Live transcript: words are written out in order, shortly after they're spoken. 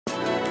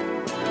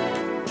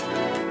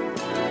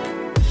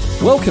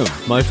Welcome,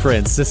 my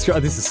friends. This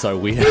is so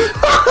weird.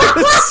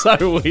 It's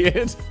so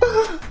weird.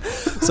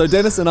 So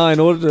Dennis and I, in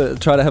order to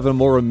try to have a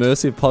more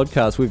immersive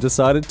podcast, we've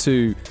decided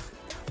to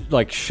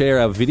share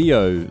our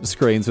video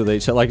screens with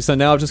each other. So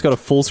now I've just got a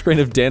full screen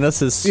of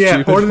Dennis's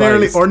stupid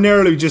face.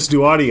 Ordinarily we just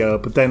do audio,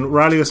 but then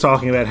Riley was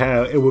talking about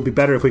how it would be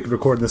better if we could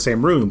record in the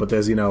same room, but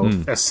there's,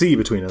 a sea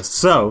between us.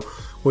 So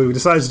what we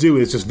decided to do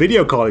is just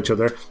video call each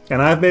other,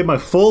 and I've made my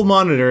full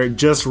monitor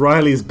just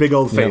Riley's big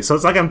old face. Yep. So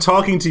it's like I'm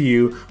talking to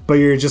you, but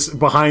you're just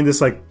behind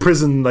this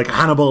prison,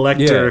 Hannibal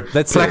Lecter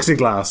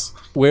plexiglass.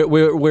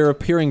 We're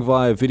appearing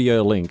via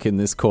video link in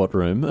this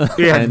courtroom.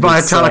 Yeah,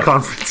 via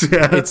teleconference.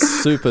 Yeah. It's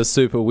super,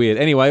 super weird.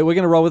 Anyway, we're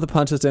going to roll with the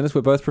punches, Dennis.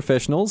 We're both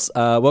professionals.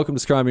 Welcome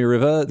to Scry Me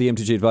River, the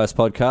MTG Advice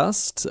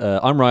podcast.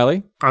 I'm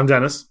Riley. I'm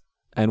Dennis.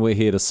 And we're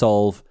here to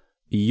solve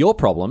your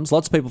problems.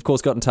 Lots of people, of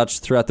course, got in touch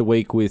throughout the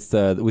week with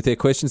their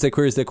questions, their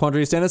queries, their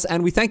quandaries, Dennis,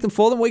 and we thank them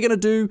for them. We're going to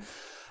do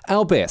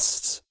our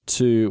best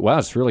to... Wow,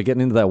 it's really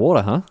getting into that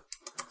water, huh?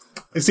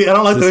 You see, I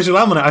don't like the visual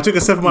element. I took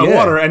a sip of my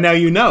water, and now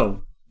you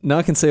know. Now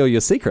I can see all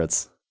your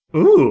secrets.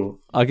 Ooh.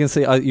 I can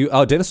see...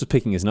 Dennis was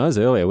picking his nose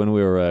earlier when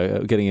we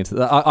were getting into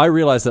that. I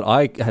realized that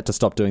I had to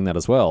stop doing that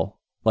as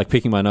well,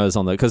 picking my nose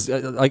on the... Because to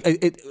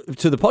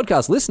the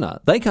podcast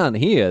listener, they can't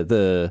hear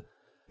the...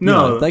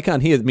 No, they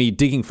can't hear me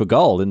digging for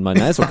gold in my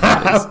nasal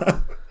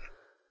cavities.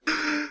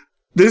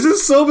 This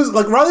is so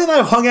bizarre. Riley and I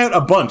have hung out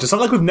a bunch. It's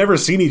not like we've never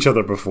seen each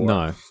other before.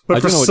 No.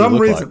 But for some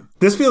reason,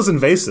 this feels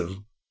invasive.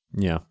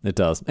 Yeah, it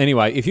does.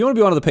 Anyway, if you want to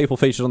be one of the people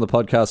featured on the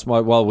podcast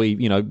while we,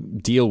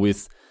 deal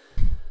with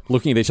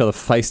looking at each other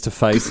face to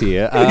face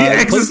here. The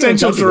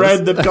existential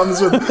dread that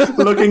comes with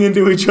looking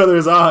into each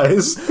other's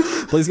eyes.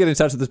 Please get in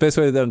touch with us. Best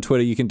way to do that on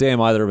Twitter. You can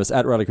DM either of us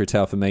at Riley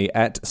Crutel for me,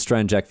 at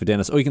Stranjack for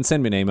Dennis, or you can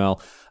send me an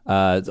email.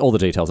 All the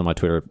details on my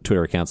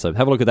Twitter account. So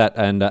have a look at that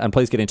and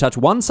please get in touch.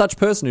 One such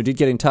person who did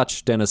get in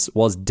touch, Dennis,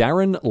 was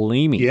Darren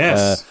Leamy.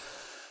 Yes.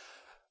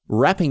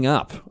 Wrapping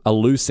up a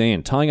loose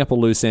end, tying up a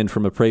loose end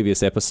from a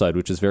previous episode,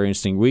 which is very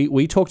interesting.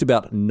 We talked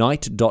about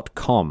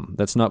Knight.com.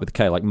 That's Knight with a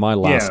K, like my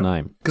last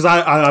name. Because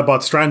I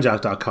bought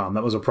Stranjack.com.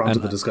 That was a prompt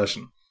of the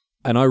discussion.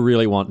 And I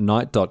really want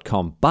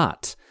Knight.com.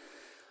 But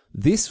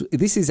this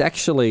is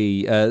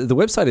actually, the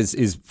website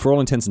is for all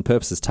intents and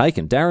purposes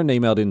taken. Darren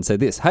emailed in and said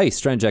this: Hey,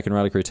 Stranjack and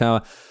Riley Crew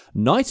Tower,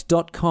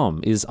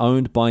 Knight.com is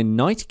owned by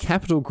Knight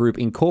Capital Group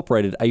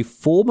Incorporated, a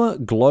former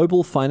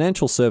global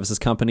financial services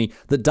company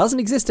that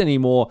doesn't exist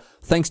anymore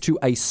thanks to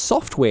a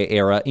software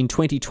error in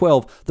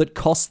 2012 that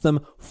cost them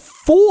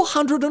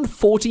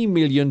 $440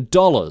 million.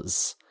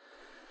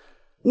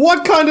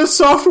 What kind of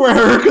software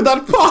error could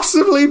that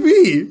possibly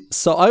be?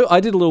 So I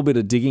did a little bit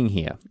of digging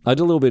here. I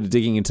did a little bit of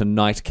digging into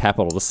Knight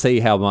Capital to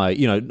see how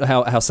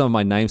how some of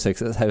my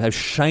namesakes have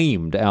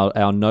shamed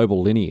our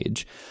noble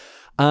lineage.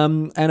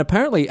 And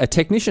apparently a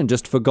technician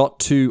just forgot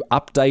to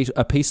update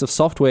a piece of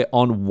software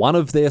on one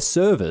of their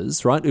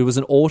servers, right? It was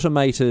an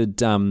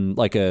automated,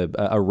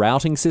 a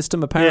routing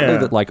system apparently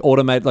that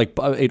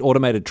it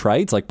automated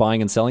trades, like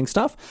buying and selling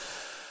stuff.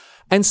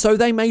 And so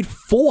they made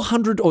 4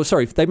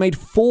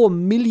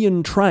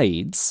 million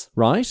trades,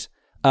 right?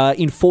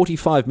 In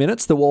 45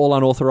 minutes that were all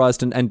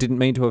unauthorized and didn't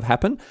mean to have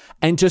happened,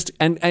 and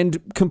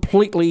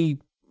completely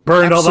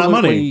burned all that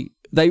money.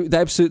 They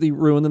absolutely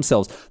ruined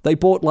themselves. They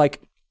bought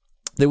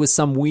there was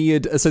some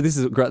weird... So this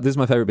is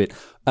my favorite bit.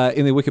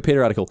 In the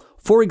Wikipedia article,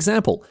 for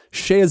example,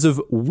 shares of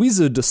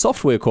Wizard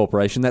Software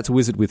Corporation, that's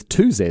Wizard with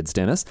 2 Zs,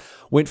 Dennis,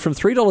 went from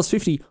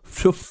 $3.50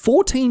 to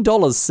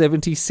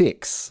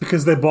 $14.76.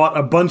 Because they bought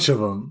a bunch of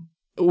them.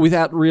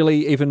 Without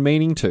really even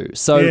meaning to.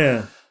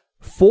 So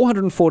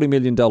 $440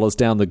 million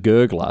down the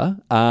gurgler.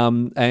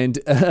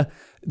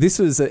 This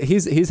was...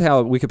 here's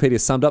how Wikipedia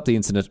summed up the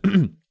incident.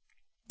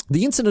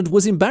 The incident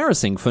was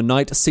embarrassing for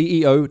Knight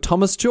CEO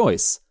Thomas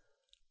Joyce.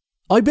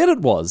 I bet it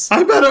was.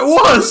 I bet it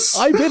was.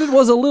 I bet it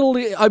was a little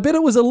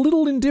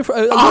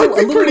indifferent.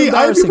 I'd be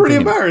pretty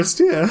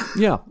embarrassed, yeah.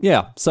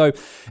 Yeah. So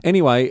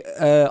anyway,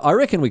 I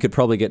reckon we could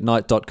probably get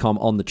Knight.com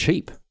on the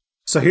cheap.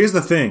 So here's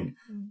the thing.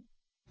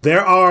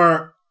 There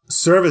are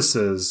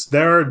services,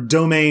 there are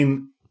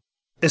domain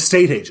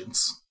estate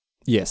agents.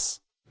 Yes.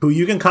 Who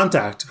you can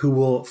contact who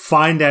will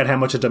find out how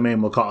much a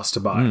domain will cost to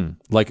buy.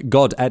 Like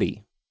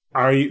GoDaddy.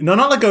 No,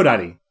 not like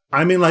GoDaddy.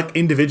 I mean, GoDaddy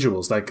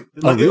individuals, will do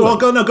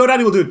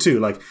it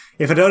too.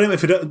 If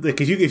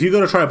you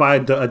go to try to buy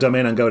a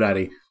domain on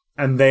GoDaddy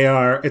and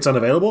it's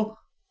unavailable,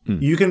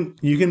 you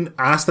can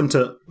ask them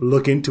to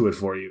look into it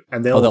for you,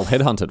 and they'll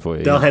headhunt it for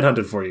you. They'll headhunt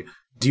it for you.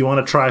 Do you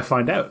want to try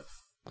find out?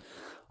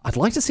 I'd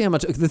like to see how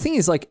much. The thing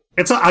is, I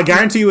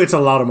guarantee you, it's a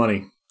lot of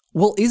money.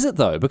 Well, is it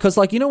though? Because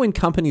when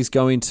companies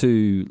go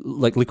into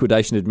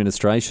liquidation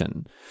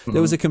administration,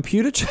 there was a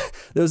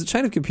there was a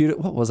chain of computer.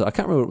 What was it? I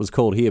can't remember what it was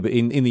called here, but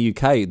in the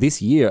UK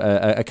this year,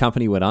 a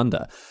company went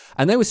under,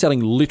 and they were selling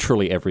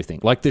literally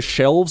everything. Like the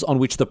shelves on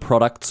which the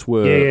products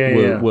were.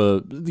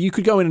 You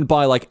could go in and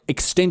buy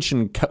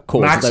extension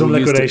cords. Maximum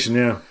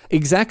liquidation,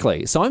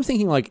 exactly. So I'm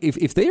thinking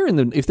if they're in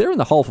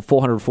the hole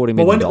for $440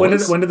 million.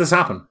 When did this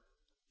happen?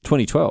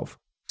 2012.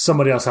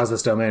 Somebody else has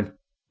this domain.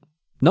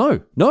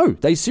 No,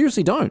 they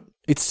seriously don't.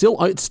 It's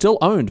still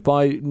owned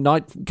by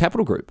Knight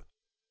Capital Group.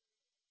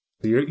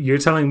 You're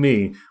telling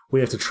me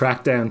we have to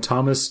track down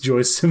Thomas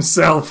Joyce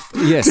himself?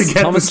 Yes, to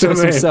get Thomas this Joyce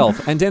domain?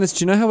 himself. And Dennis,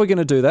 do you know how we're going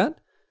to do that?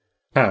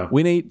 How?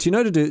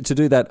 To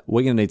do that,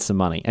 we're going to need some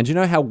money. And do you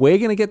know how we're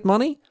going to get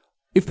money?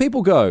 If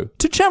people go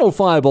to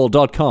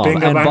channelfireball.com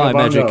Bingo, and bango, buy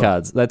magic bongo.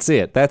 cards. That's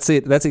it. That's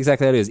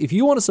exactly how it is. If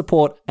you want to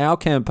support our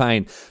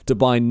campaign to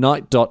buy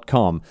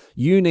Knight.com,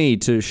 you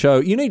need to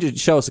show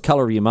us the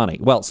color of your money.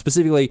 Well,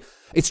 specifically,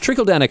 it's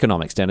trickle-down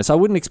economics, Dennis. I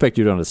wouldn't expect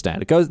you to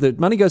understand. The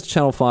money goes to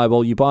Channel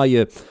Fireball. You buy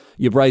your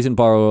Brazen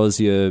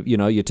Borrowers, your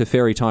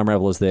Teferi Time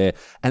Revelers there,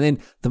 and then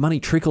the money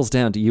trickles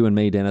down to you and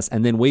me, Dennis,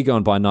 and then we go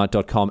and buy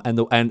Knight.com, and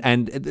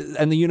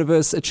the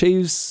universe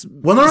achieves.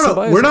 Well, no.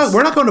 symbiosis.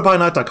 We're not going to buy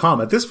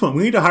Knight.com. At this point,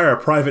 we need to hire a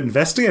private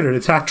investigator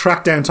to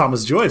track down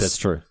Thomas Joyce. That's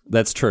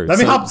true. Let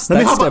me hop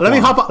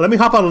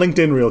on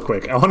LinkedIn real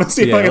quick. I want to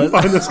see if I can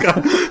find this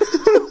guy.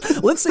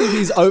 Let's see if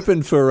he's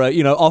open for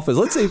offers.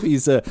 Let's see if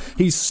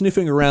he's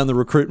sniffing around the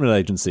recruitment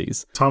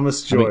agencies.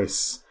 Thomas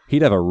Joyce.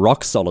 He'd have a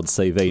rock solid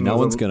CV. No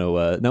one's going to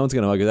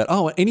argue that.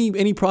 Oh,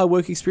 any prior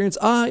work experience?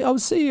 I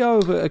was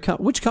CEO of a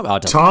company. Which company? Oh,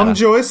 Tom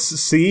Joyce,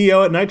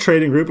 CEO at Knight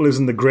Trading Group, lives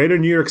in the greater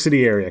New York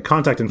City area.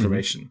 Contact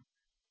information.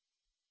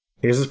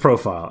 Here's his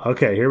profile.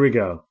 Okay, here we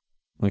go.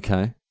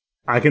 Okay.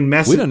 I can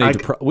message.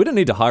 We don't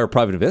need to hire a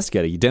private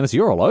investigator. Dennis,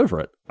 you're all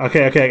over it.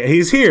 Okay.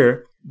 He's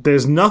here.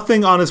 There's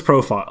nothing on his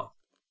profile.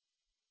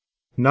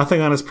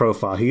 Nothing on his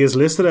profile. He is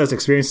listed as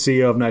experienced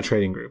CEO of Knight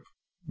Trading Group.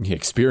 Yeah,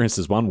 experience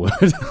is one word.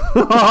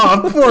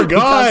 Oh, poor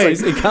guy.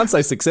 He can't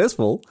say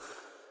successful.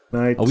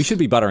 Knight. Oh, we should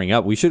be buttering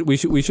up. We should be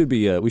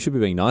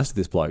being nice to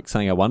this bloke,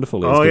 saying how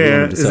wonderful he is. Oh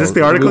yeah, is this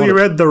the article you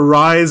read? The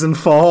rise and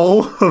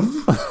fall of.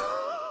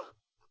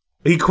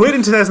 He quit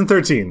in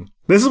 2013.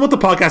 This is what the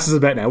podcast is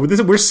about now.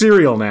 We're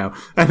serial now,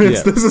 and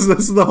this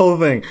is the whole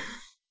thing.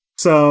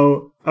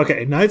 So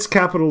okay, Knights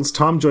Capital's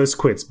Tom Joyce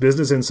quits.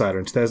 Business Insider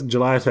in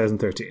July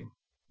 2013.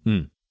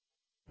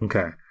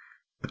 Okay.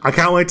 I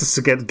can't wait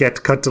to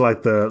get cut to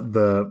like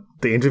the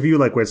interview,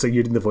 like where it's like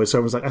you did the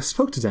voiceover. It's like, I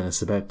spoke to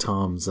Dennis about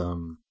Tom's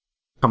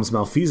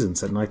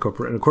malfeasance at Knight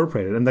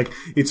Incorporated, and like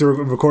it's a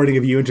recording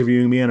of you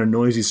interviewing me on a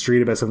noisy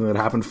street about something that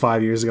happened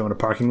 5 years ago in a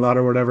parking lot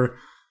or whatever.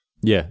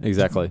 Yeah,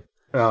 exactly.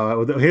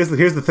 Here's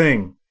the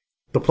thing: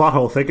 the plot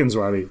hole thickens,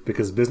 Riley,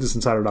 because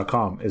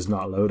BusinessInsider.com is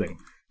not loading.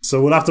 So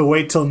we'll have to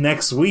wait till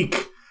next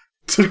week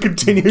to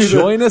continue.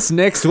 Join us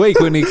next week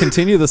when we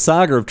continue the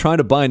saga of trying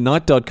to buy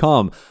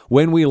Knight.com.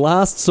 When we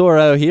last saw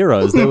our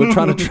heroes, they were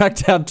trying to track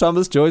down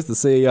Thomas Joyce, the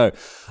CEO.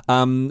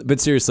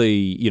 But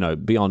seriously,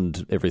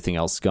 beyond everything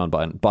else, go and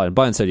buy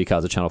and sell your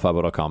cards at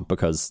channelfireball.com,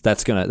 because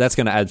that's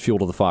gonna add fuel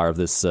to the fire of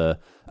this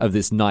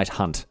Knight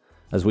hunt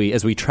as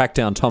we track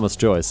down Thomas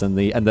Joyce and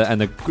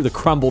the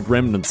crumbled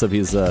remnants of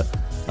his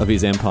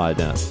empire,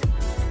 Dennis.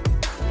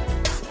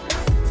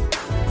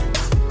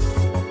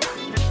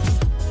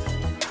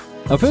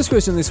 Our first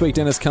question this week,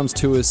 Dennis, comes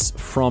to us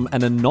from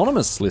an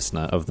anonymous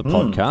listener of the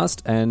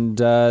podcast, and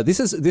this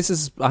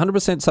is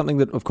 100% something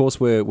that, of course,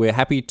 we're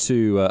happy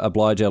to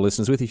oblige our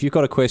listeners with. If you've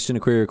got a question, a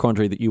query, or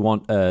quandary that you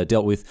want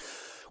dealt with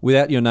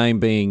without your name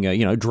being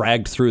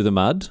dragged through the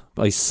mud,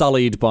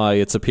 sullied by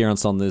its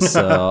appearance on this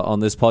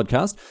on this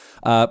podcast,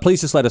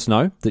 please just let us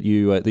know that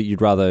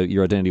you'd rather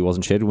your identity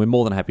wasn't shared, and we're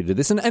more than happy to do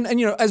this. And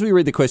as we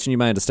read the question, you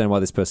may understand why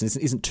this person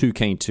isn't too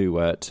keen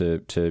to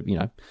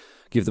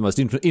give the most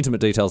intimate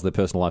details of their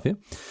personal life here.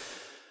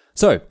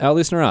 So, our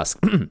listener asks,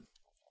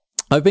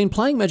 I've been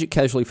playing Magic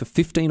casually for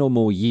 15 or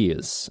more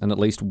years, and at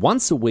least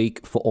once a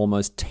week for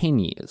almost 10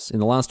 years. In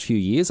the last few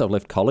years, I've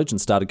left college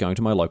and started going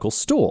to my local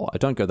store. I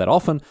don't go that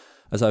often,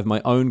 as I have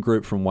my own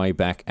group from way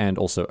back and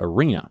also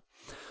Arena.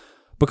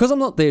 Because I'm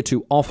not there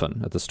too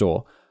often at the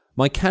store,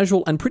 my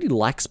casual and pretty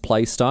lax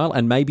play style,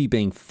 and maybe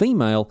being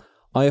female,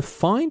 I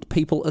find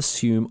people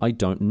assume I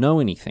don't know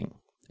anything.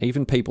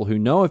 Even people who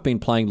know I've been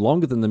playing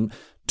longer than them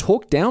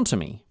talk down to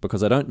me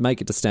because I don't make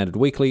it to Standard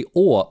Weekly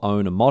or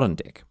own a Modern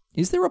deck.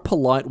 Is there a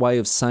polite way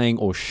of saying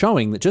or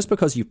showing that just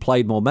because you've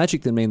played more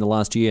Magic than me in the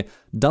last year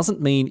doesn't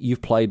mean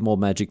you've played more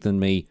Magic than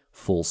me,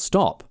 full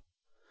stop?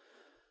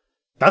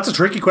 That's a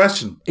tricky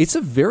question. It's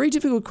a very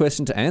difficult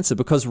question to answer,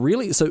 because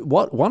really,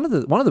 one of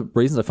the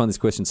reasons I find this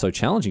question so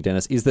challenging,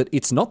 Dennis, is that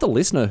it's not the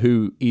listener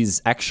who is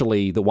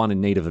actually the one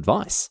in need of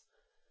advice.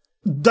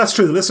 That's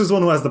true. The listener's the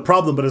one who has the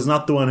problem, but is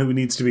not the one who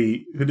needs to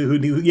be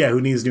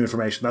who needs new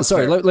information. That's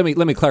sorry. fair. Let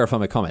me clarify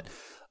my comment.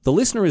 The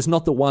listener is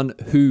not the one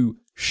who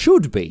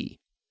should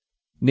be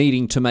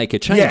needing to make a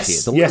change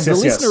here. The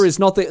listener is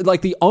not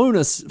the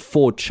onus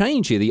for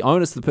change here. The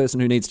onus of the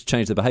person who needs to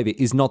change their behavior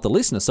is not the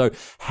listener. So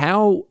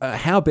how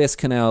best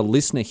can our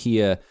listener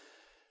here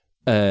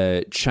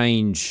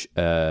change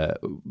her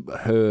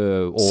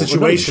or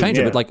situation? Change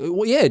it, but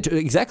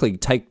exactly.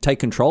 Take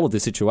control of the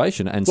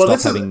situation and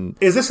stop having.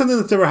 Is this something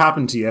that's ever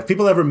happened to you? Have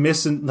people ever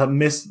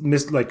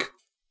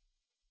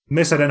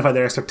misidentified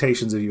their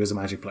expectations of you as a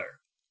Magic player?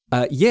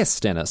 Yes,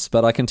 Dennis.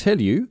 But I can tell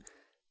you,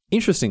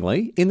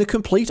 interestingly, in the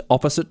complete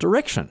opposite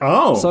direction.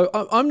 Oh. So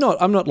I'm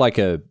not like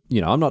I'm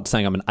not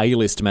saying I'm an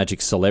A-list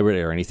Magic celebrity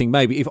or anything.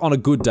 Maybe if on a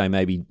good day,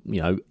 maybe,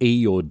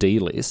 E or D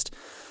list.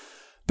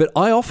 But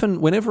I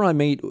often, whenever I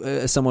meet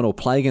someone or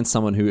play against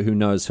someone who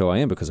knows who I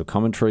am because of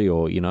commentary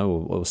or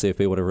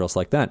CFP or whatever else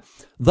like that,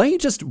 they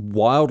just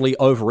wildly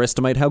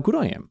overestimate how good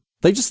I am.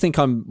 They just think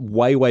I'm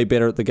way, way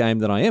better at the game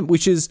than I am,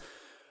 which is,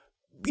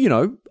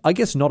 I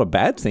guess not a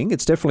bad thing.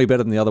 It's definitely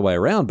better than the other way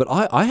around. But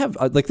I have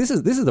this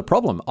is the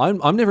problem.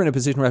 I'm never in a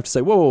position where I have to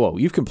say, whoa,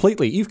 you've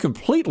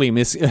completely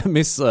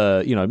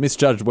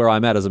misjudged where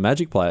I'm at as a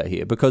Magic player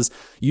here, because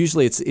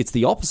usually it's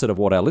the opposite of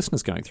what our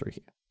listeners going through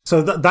here.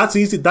 So that's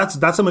easy. That's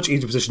a much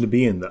easier position to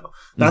be in, though.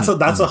 That's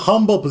a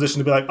humble position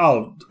to be like,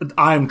 oh,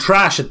 I'm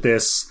trash at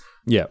this.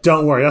 Yeah,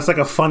 don't worry. That's like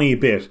a funny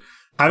bit.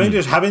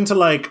 Having to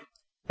like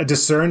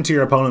discern to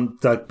your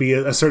opponent, like be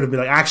assertive, be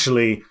like,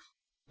 actually,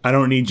 I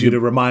don't need you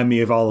to remind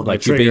me of all of my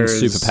triggers. You're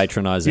being super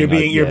patronizing.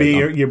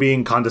 You're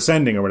being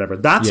condescending or whatever.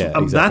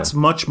 That's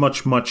much,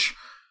 much, much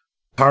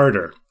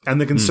harder.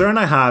 And the concern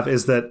I have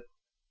is that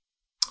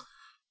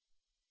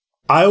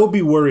I will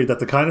be worried that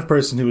the kind of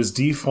person who is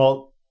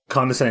default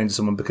condescending to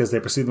someone because they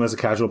perceive them as a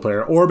casual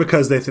player, or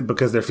because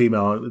because they're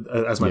female,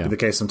 as might be the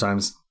case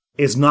sometimes,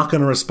 is not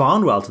going to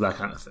respond well to that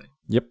kind of thing.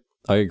 Yep.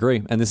 I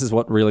agree, and this is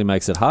what really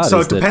makes it hard. So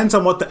it depends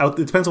on what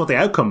the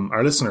outcome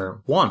our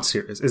listener wants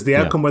here is. Is the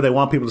outcome where they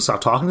want people to stop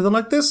talking to them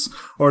like this,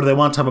 or do they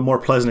want to have a more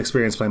pleasant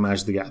experience playing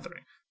Magic the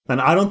Gathering? And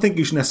I don't think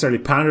you should necessarily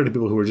pander to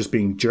people who are just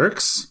being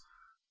jerks,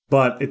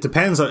 but it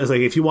depends. It's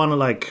like if you want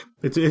to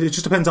it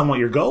just depends on what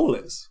your goal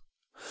is.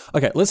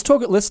 Okay, let's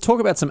talk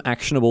about some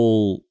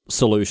actionable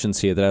solutions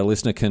here that our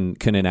listener can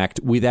enact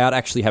without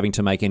actually having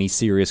to make any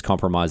serious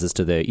compromises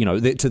to their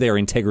to their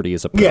integrity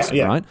as a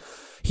person. Right?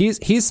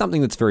 Here's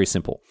something that's very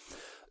simple.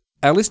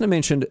 Our listener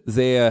mentioned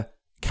their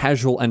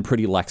casual and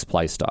pretty lax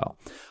play style.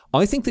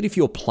 I think that if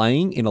you're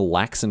playing in a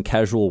lax and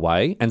casual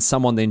way and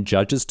someone then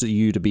judges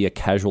you to be a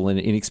casual and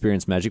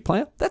inexperienced Magic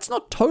player, that's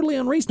not totally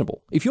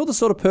unreasonable. If you're the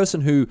sort of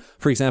person who,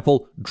 for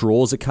example,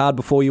 draws a card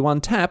before you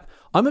untap,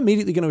 I'm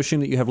immediately going to assume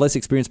that you have less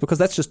experience because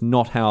that's just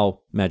not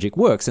how Magic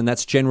works. And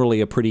that's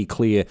generally a pretty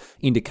clear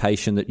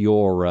indication that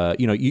you're,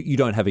 you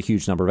don't have a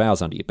huge number of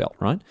hours under your belt,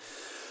 right?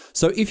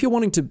 So if you're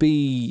wanting to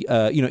be,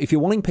 if you're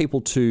wanting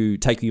people to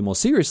take you more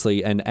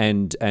seriously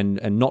and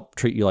not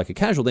treat you like a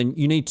casual, then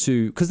you need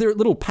to, because there are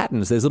little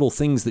patterns, there's little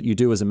things that you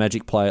do as a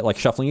Magic player, like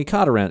shuffling your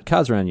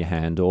cards around your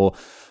hand or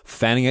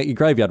fanning out your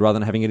graveyard rather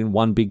than having it in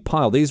one big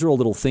pile. These are all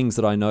little things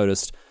that I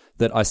noticed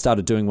that I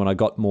started doing when I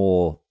got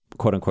more,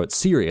 quote unquote,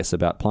 serious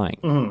about playing.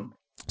 Mm-hmm.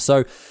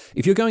 So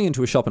if you're going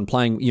into a shop and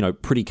playing,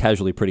 pretty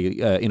casually,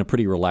 in a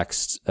pretty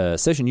relaxed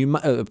session,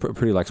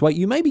 pretty relaxed way,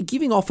 you may be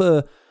giving off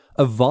a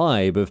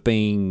vibe of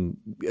being,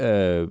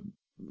 a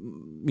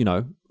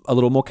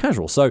little more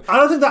casual. So I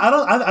don't think that.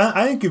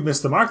 I think you've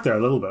missed the mark there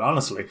a little bit.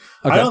 Honestly,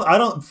 okay. I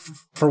don't.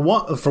 For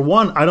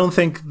one, I don't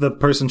think the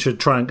person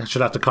should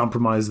have to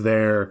compromise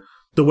the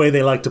way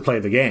they like to play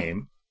the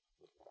game.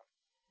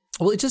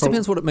 Well, it just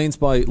depends what it means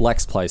by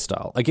lax play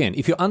style. Again,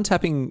 if you're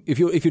untapping, if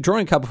you're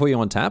drawing a card before you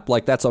untap,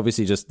 like that's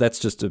obviously just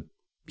a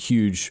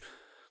huge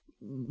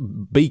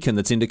beacon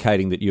that's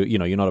indicating that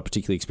you're not a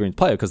particularly experienced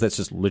player, because that's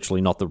just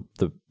literally not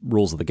the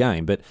rules of the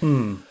game. But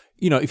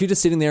if you're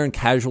just sitting there and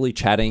casually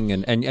chatting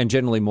and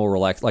generally more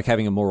relaxed, like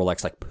having a more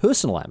relaxed, like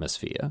personal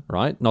atmosphere,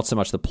 right? Not so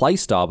much the play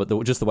style, but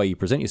just the way you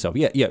present yourself.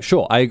 Yeah,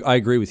 sure. I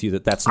agree with you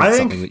that's not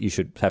something that you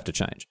should have to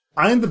change.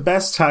 I think the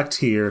best tact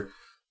here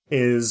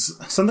is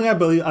something I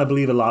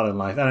believe a lot in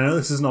life, and I know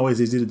this isn't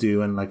always easy to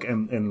do, and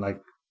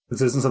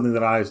this isn't something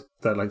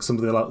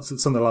something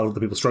a lot of the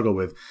people struggle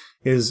with,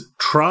 is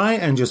try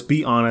and just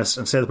be honest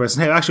and say to the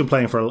person, hey, I've actually been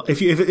playing for,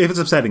 if it's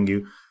upsetting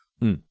you,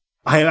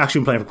 I have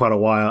actually been playing for quite a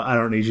while, I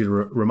don't need you to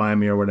remind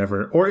me or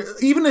whatever. Or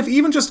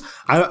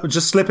I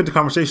just slip into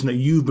conversation that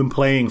you've been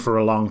playing for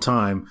a long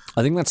time.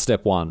 I think that's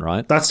step one,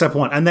 right? That's step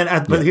one. And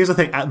then, but here's the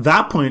thing, at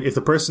that point, if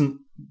the person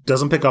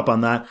doesn't pick up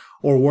on that,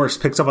 or worse,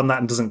 picks up on that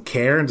and doesn't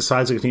care and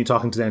decides to continue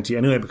talking to you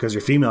anyway because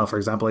you're female, for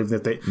example, even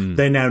if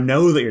they now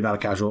know that you're not a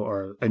casual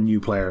or a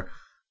new player,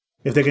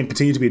 if they can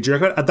continue to be a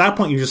jerk at that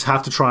point, you just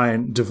have to try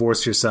and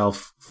divorce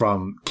yourself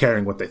from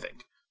caring what they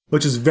think,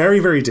 which is very,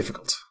 very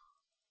difficult.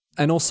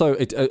 And also,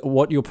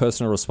 what your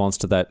personal response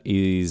to that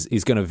is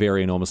going to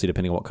vary enormously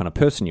depending on what kind of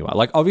person you are.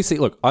 Like, obviously,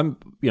 look, I'm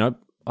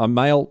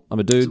male, I'm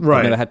a dude.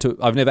 Right.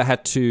 I've never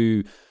had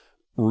to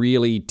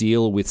really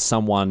deal with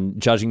someone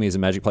judging me as a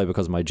Magic player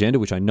because of my gender,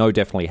 which I know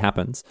definitely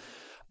happens.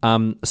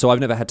 So I've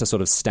never had to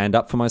sort of stand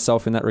up for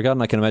myself in that regard,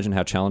 and I can imagine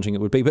how challenging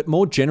it would be. But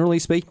more generally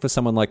speaking, for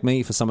someone like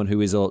me, for someone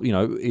who is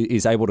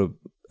able to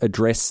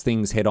address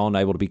things head on,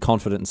 able to be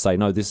confident and say,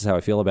 no, this is how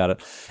I feel about it.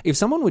 If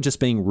someone were just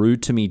being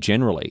rude to me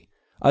generally,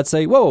 I'd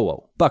say,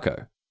 whoa,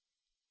 bucko,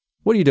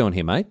 what are you doing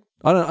here, mate?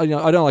 I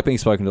don't like being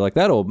spoken to like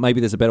that, or maybe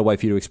there's a better way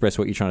for you to express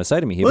what you're trying to say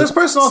to me here. Well, this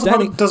person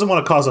also doesn't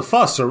want to cause a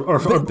fuss or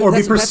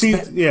be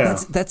perceived.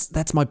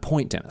 That's my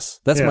point,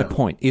 Dennis. That's my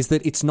point, is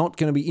that it's not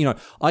going to be,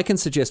 I can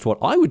suggest what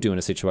I would do in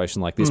a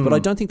situation like this, but I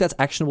don't think that's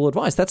actionable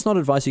advice. That's not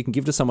advice you can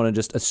give to someone and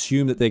just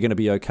assume that they're going to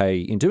be okay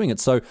in doing it.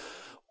 So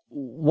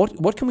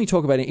what can we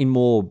talk about in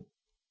more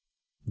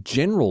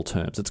general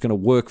terms that's going to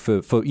work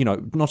for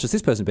not just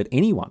this person but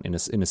anyone in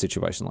a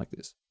situation like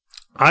this?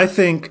 I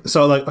think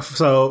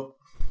so.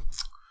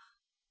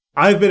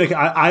 I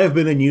have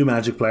been a new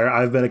Magic player.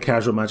 I've been a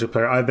casual Magic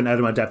player. I've been out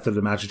of my depth at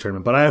the Magic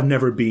tournament, but I have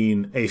never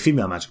been a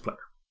female Magic player.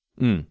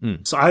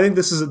 So I think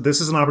this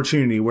is an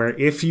opportunity where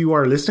if you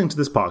are listening to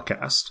this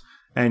podcast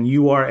and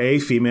you are a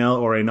female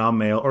or a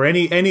non-male or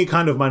any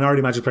kind of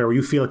minority Magic player where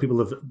you feel like people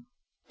have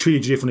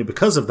treated you differently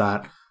because of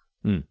that,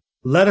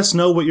 let us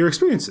know what your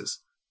experience is.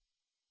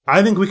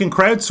 I think we can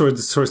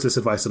crowdsource this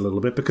advice a little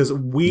bit because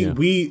we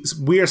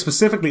are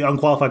specifically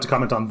unqualified to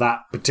comment on that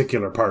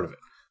particular part of it.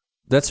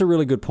 That's a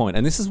really good point.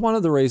 And this is one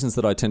of the reasons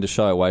that I tend to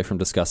shy away from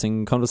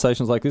discussing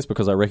conversations like this,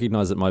 because I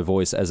recognize that my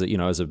voice as a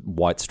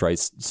white, straight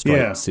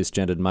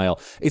cisgendered male,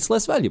 it's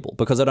less valuable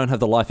because I don't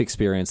have the life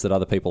experience that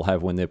other people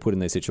have when they're put in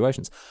these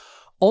situations.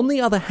 On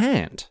the other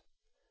hand,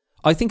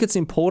 I think it's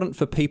important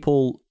for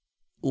people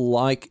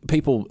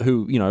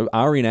who,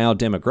 are in our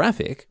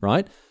demographic,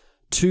 right,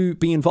 to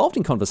be involved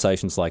in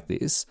conversations like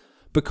this,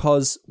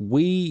 because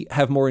we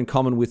have more in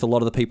common with a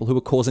lot of the people who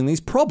are causing these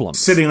problems.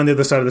 Sitting on the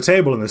other side of the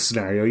table in this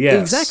scenario,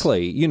 yes.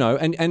 Exactly.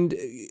 And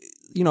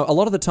a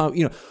lot of the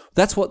time,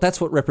 that's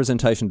what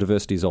representation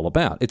diversity is all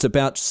about. It's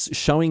about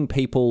showing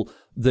people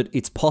that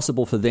it's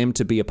possible for them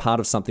to be a part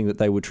of something that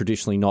they would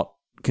traditionally not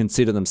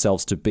consider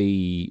themselves to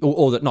be,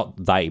 or that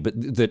not they, but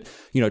that,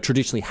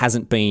 traditionally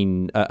hasn't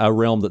been a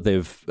realm that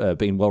they've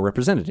been well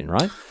represented in,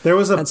 right? There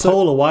was a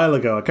poll a while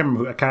ago, I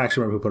can't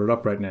actually remember who put it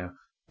up right now,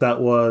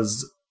 that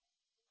was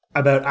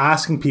about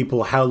asking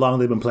people how long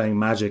they've been playing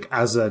Magic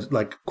as a,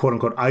 quote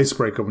unquote,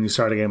 icebreaker when you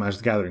start a game of Magic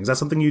the Gathering. Is that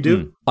something you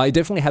do? I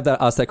definitely have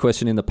asked that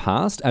question in the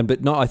past,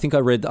 but no, I think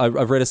I've read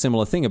a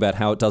similar thing about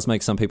how it does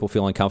make some people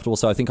feel uncomfortable.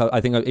 So I think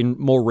in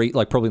more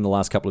probably in the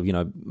last couple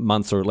of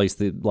months, or at least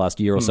the last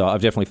year or so,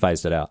 I've definitely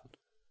phased it out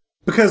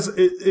because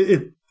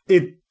it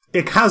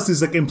has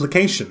this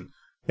implication.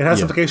 It has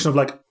implication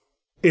of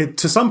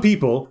to some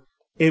people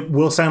it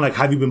will sound like,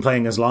 have you been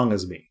playing as long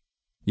as me?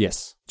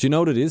 Yes. Do you know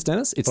what it is,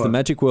 Dennis? It's the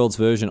Magic World's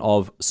version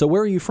of, so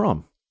where are you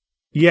from?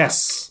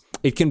 Yes.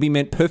 It can be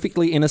meant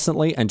perfectly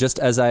innocently and just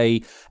as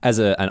an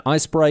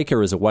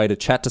icebreaker, as a way to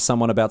chat to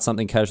someone about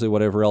something casually,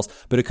 whatever else,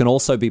 but it can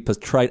also be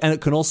portrayed, and it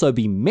can also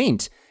be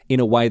meant in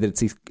a way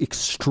that it's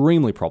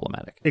extremely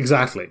problematic.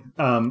 Exactly.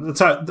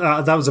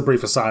 That was a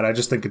brief aside. I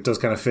just think it does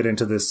kind of fit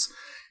into this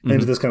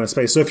kind of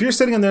space. So if you're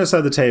sitting on the other side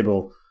of the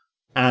table,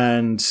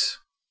 and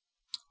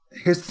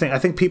here's the thing, I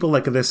think people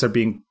like this are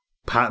being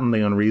patently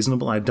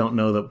unreasonable. I don't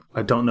know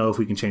if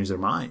we can change their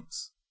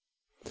minds.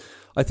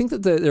 I think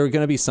that there are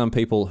going to be some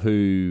people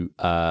who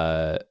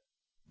are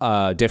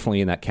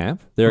definitely in that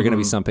camp. There are going to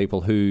be some people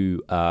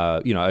who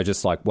are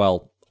just like,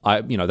 well,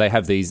 they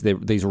have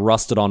these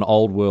rusted on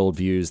old world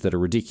views that are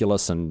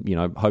ridiculous, and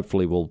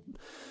hopefully will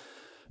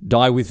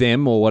die with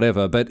them or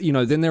whatever. But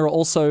then there are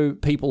also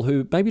people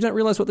who maybe don't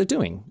realize what they're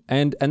doing,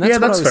 and that's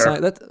what I was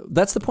saying.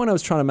 That's the point I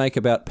was trying to make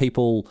about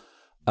people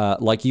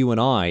like you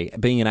and I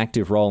being an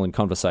active role in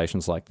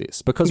conversations like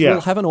this, because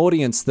we'll have an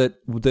audience that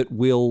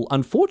will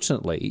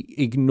unfortunately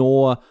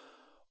ignore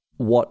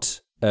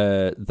viewpoints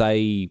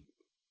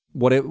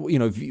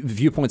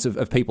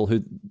of people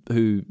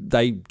who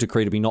they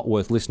decree to be not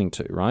worth listening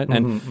to, right?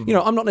 And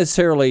I'm not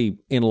necessarily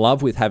in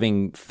love with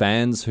having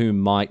fans who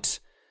might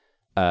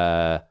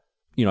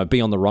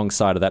be on the wrong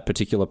side of that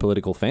particular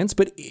political fence.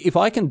 But if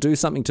I can do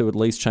something to at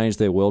least change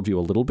their worldview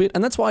a little bit,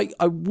 and that's why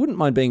I wouldn't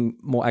mind being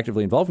more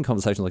actively involved in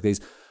conversations like these,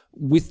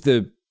 with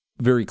the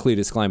very clear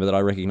disclaimer that I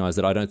recognize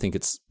that I don't think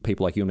it's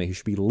people like you and me who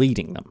should be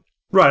leading them.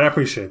 Right, I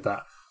appreciate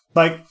that.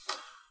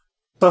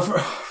 So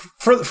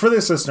for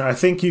this listener, I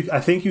think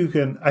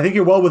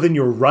you're well within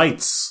your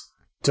rights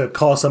to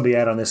call somebody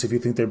out on this if you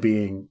think they're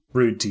being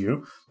rude to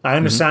you. I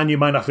understand you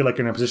might not feel like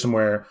you're in a position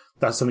where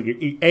that's something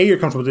you're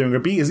comfortable doing, or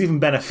B, is even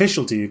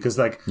beneficial to you, because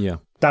that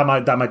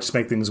might just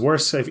make things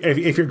worse.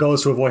 If your goal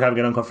is to avoid having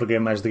an uncomfortable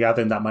game of Magic the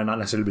Gathering, that might not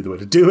necessarily be the way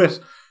to do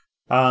it.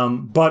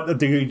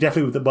 But you're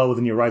definitely well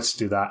within your rights to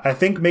do that. I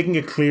think making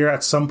it clear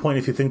at some point,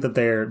 if you think that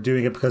they're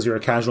doing it because you're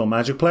a casual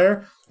Magic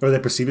player, or they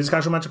perceive you as a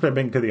casual Magic player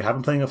because you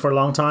haven't playing it for a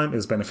long time,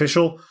 is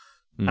beneficial.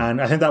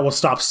 And I think that will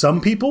stop some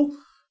people.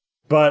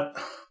 But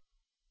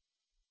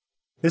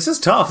this is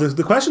tough.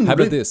 The question. How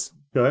about this?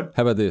 Go ahead.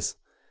 How about this?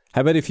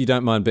 How about if you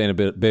don't mind being a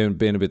bit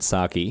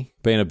sarky,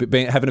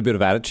 having a bit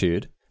of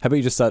attitude? How about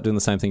you just start doing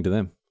the same thing to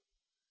them?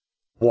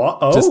 What?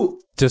 Oh,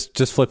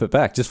 just flip it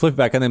back. Just flip it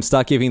back, and then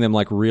start giving them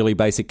really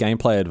basic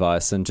gameplay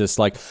advice, and just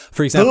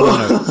for example,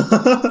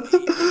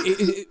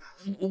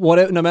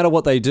 whatever, no matter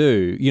what they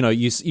do,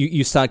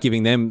 you start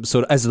giving them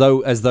sort of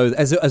as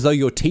though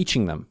you're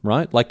teaching them,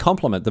 right?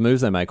 Compliment the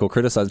moves they make or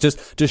criticize.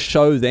 Just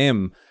show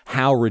them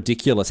how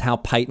ridiculous, how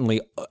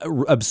patently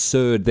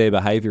absurd their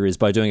behavior is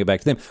by doing it back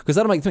to them. Because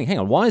that'll make you think, hang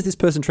on, why is this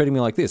person treating me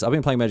like this? I've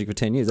been playing Magic for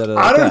 10 years. I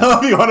don't know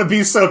if you want to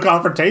be so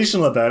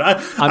confrontational about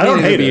it. I don't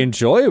hate it'd be it.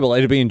 enjoyable.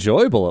 It'd be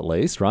enjoyable at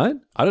least, right?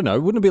 I don't know.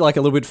 Wouldn't it be like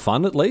a little bit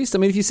fun at least? I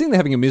mean, if you're sitting there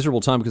having a miserable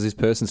time because this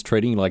person's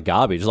treating you like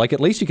garbage, like at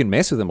least you can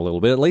mess with them a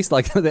little bit. At least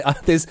like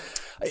there's,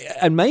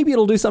 and maybe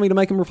it'll do something to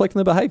make them reflect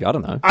on their behavior. I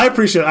don't know. I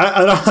appreciate it.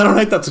 I don't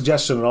like that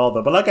suggestion at all,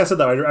 though. But like I said,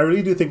 though, I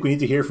really do think we need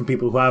to hear from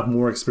people who have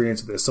more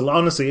experience with this. So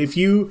honestly, if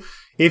you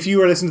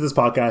are listening to this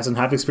podcast and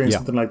have experienced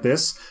something like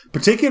this,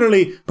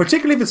 particularly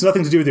if it's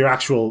nothing to do with your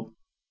actual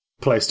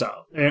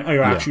playstyle,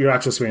 your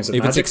actual experience.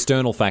 If it's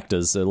external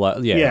factors, like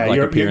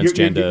appearance,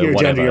 gender, your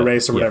whatever. gender, your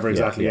race, or whatever,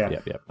 exactly.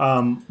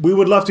 We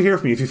would love to hear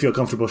from you if you feel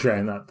comfortable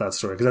sharing that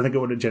story, because I think it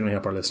would generally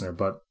help our listener.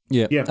 But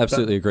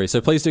absolutely agree. So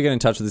please do get in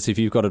touch with us if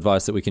you've got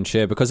advice that we can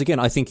share, because again,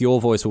 I think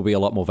your voice will be a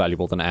lot more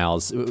valuable than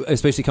ours,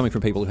 especially coming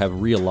from people who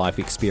have real life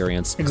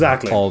experience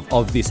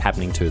of this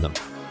happening to them.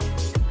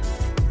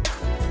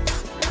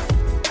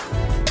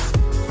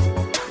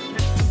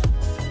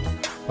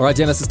 All right,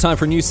 Dennis, it's time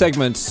for a new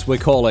segment we're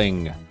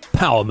calling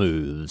Power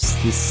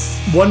Moves.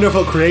 This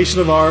wonderful creation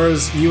of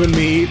ours, you and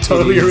me,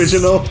 totally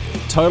original.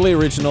 Totally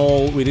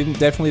original. We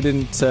definitely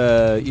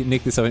didn't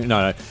nick this up.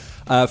 No.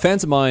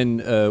 Fans of mine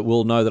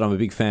will know that I'm a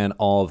big fan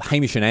of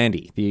Hamish and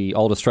Andy, the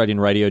old Australian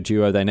radio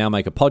duo. They now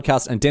make a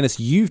podcast. And Dennis,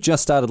 you've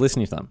just started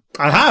listening to them.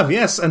 I have,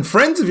 yes. And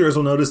friends of yours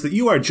will notice that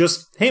you are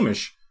just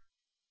Hamish.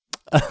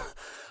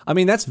 I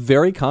mean, that's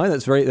very kind.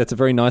 That's a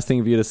very nice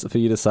thing for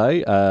you to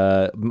say.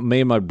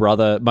 Me and my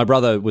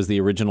brother was the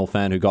original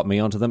fan who got me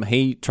onto them.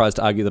 He tries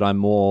to argue that I'm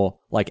more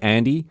like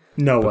Andy.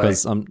 No way.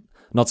 Because I'm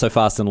not so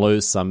fast and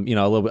loose. I'm, a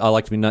little bit. I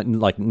like to be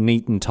like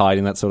neat and tidy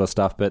and that sort of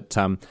stuff. But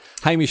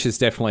Hamish is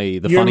definitely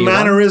the funny one. Your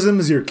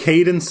mannerisms, your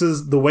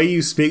cadences, the way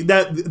you speak.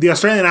 That the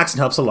Australian accent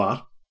helps a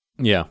lot.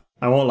 Yeah.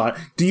 I won't lie.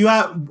 Do you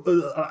have?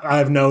 I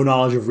have no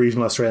knowledge of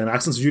regional Australian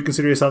accents. Do you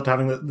consider yourself to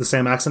having the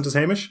same accent as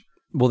Hamish?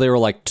 Well, there are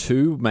like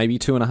maybe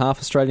 2.5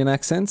 Australian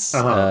accents.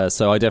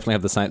 So I definitely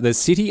have the same. There's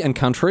city and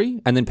country,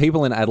 and then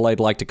people in Adelaide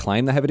like to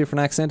claim they have a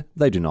different accent.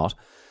 They do not.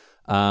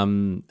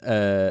 So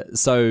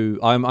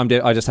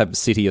I just have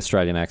city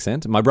Australian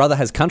accent. My brother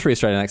has country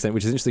Australian accent,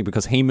 which is interesting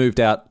because he moved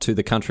out to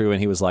the country when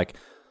he was like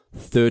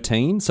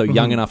 13, so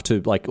young enough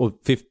to or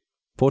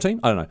 14?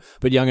 I don't know,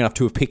 but young enough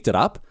to have picked it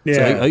up.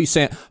 Yeah.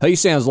 So he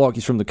sounds like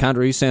he's from the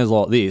country. He sounds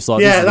like this.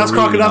 Like, yeah, that's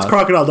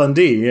Crocodile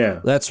Dundee. Yeah,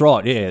 that's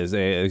right. Yeah,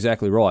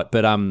 exactly right.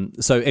 But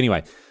so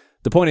anyway,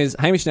 the point is,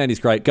 Hamish and Andy's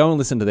great. Go and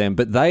listen to them.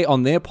 But they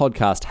on their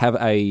podcast have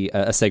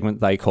a segment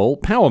they call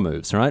Power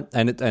Moves, right?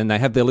 And they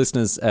have their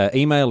listeners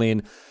email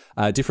in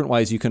different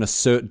ways you can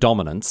assert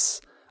dominance.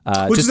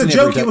 Which is a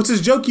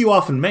joke you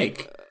often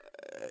make.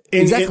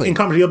 Exactly. In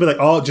comedy, you'll be like,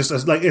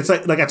 it's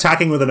like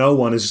attacking with an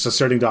O1 is just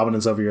asserting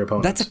dominance over your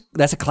opponent.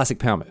 That's a classic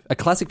power move. A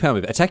classic power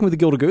move. Attacking with the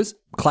Gilded Goose,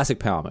 classic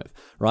power move,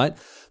 right?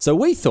 So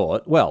we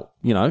thought, well,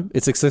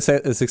 it's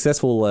a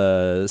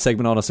successful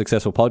segment on a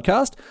successful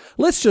podcast.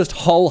 Let's just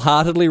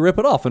wholeheartedly rip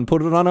it off and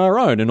put it on our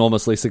own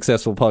enormously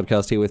successful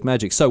podcast here with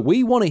Magic. So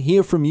we want to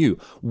hear from you.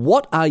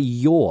 What are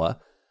your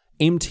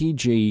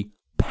MTG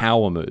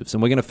power moves?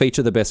 And we're going to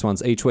feature the best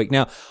ones each week.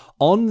 Now,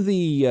 on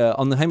the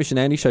Hamish and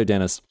Andy show,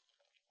 Dennis,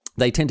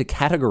 they tend to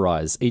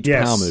categorize each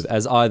power move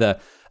as either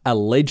a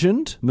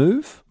legend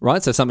move,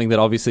 right? So something that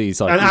obviously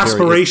is like an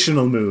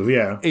aspirational move,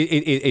 yeah.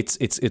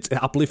 It's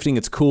uplifting,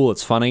 it's cool,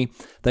 it's funny.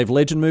 They have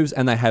legend moves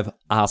and they have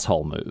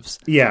asshole moves.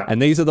 Yeah.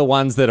 And these are the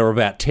ones that are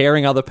about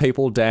tearing other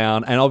people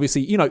down. And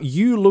obviously,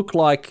 you look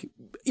like,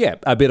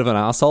 a bit of an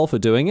asshole for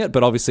doing it,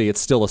 but obviously it's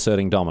still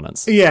asserting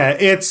dominance. Yeah,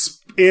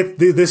 this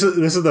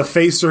is the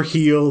face or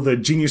heel, the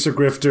genius or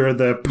grifter,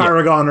 the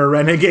paragon or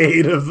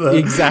renegade of the...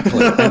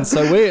 Exactly. And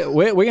so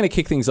we're going to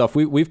kick things off.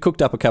 We've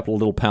cooked up a couple of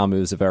little power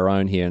moves of our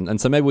own here,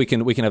 and so maybe we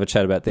can have a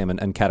chat about them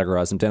and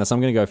categorize them. Dennis, I'm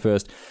going to go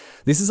first.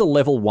 This is a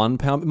level 1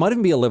 power. It might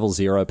even be a level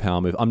 0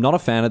 power move. I'm not a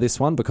fan of this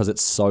one because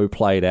it's so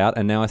played out,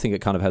 and now I think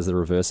it kind of has the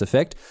reverse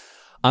effect.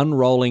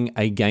 Unrolling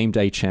a game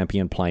day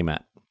champion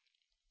playmat.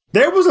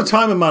 There was a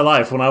time in my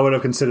life when I would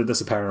have considered this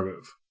a power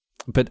move.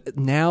 But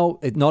now,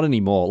 not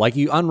anymore. Like,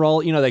 you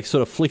unroll, they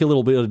sort of flick a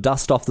little bit of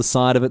dust off the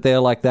side of it there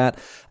like that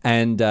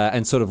and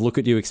sort of look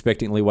at you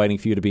expectantly waiting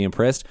for you to be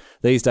impressed.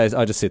 These days,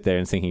 I just sit there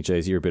and thinking,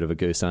 geez, you're a bit of a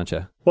goose, aren't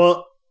you?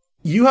 Well,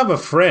 you have a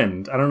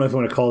friend, I don't know if you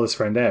want to call this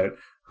friend out,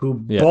 who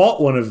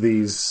bought one of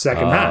these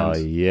secondhand. Oh,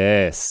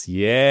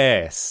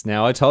 yes.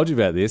 Now, I told you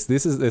about this.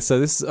 This is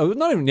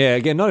not even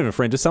a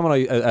friend, just someone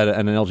at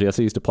an LGS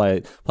I used to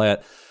play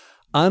at.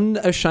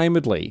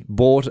 Unashamedly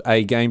bought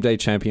a Game Day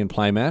Champion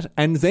playmat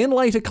and then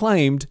later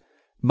claimed,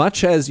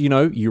 much as,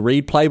 you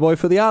read Playboy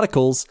for the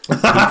articles,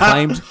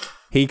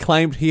 he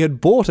claimed he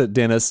had bought it,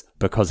 Dennis,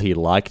 because he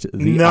liked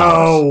the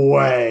art. No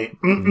way.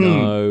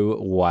 No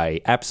way.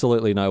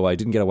 Absolutely no way.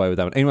 Didn't get away with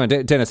that one. Anyway,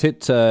 Dennis,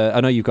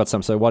 I know you've got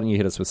some, so why don't you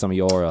hit us with some of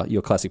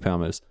your classic power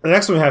moves? The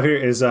next one we have here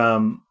is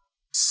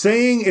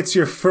saying it's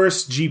your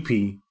first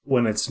GP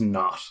when it's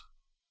not.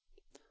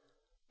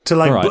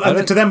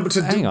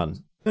 Hang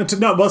on.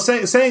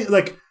 Saying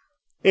like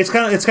It's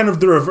kind of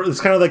the reverse.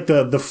 It's kind of like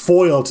the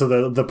foil to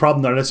the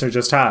problem that our listener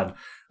just had,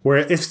 where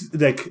if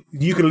like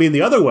you could lean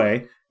the other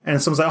way,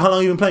 and someone's like, "How long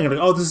have you been playing?" You're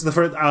like, "Oh, this is the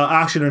first.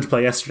 I actually learned to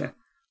play yesterday,"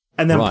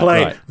 and then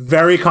play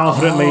very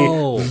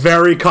confidently,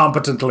 very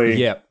competently.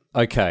 Yeah.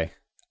 Okay.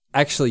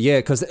 Actually,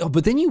 yeah.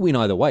 But then you win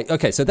either way.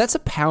 Okay, so that's a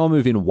power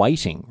move in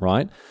waiting,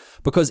 right?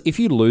 Because if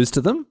you lose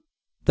to them,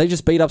 they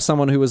just beat up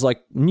someone who was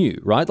like new,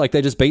 right? Like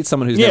they just beat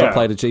someone who's never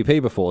played a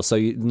GP before, so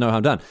you know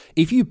harm done.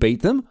 If you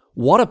beat them,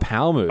 what a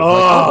power move!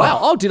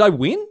 Wow! Did I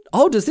win?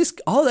 Does this?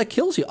 That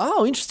kills you.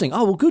 Interesting.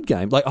 Well, good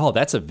game. Like,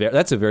 that's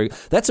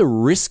a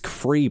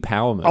risk-free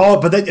power move.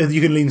 But then you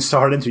can lean so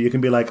hard into it. You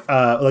can be like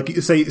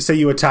say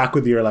you attack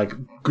with your like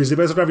grizzly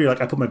bears or whatever. You're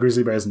like, I put my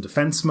grizzly bears in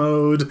defense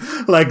mode.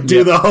 Like,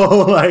 do the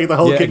whole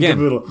kick and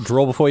caboodle.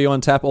 Draw before you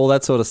untap, all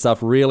that sort of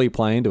stuff. Really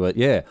play into it.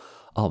 Yeah.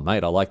 Oh,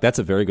 mate, that's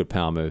a very good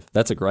power move.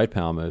 That's a great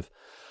power move.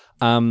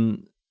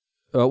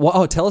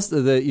 Tell us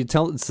say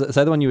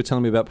the one you were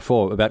telling me about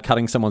before about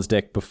cutting someone's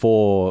deck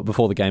before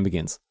the game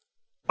begins.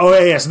 Oh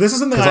yeah. So this is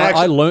something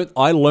I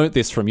learnt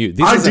this from you.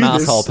 This is an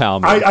asshole power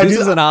move. This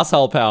is an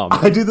asshole power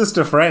move. I do this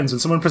to friends when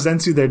someone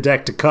presents you their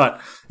deck to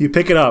cut. You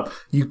pick it up.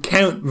 You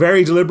count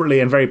very deliberately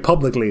and very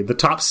publicly the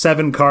top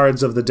 7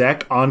 cards of the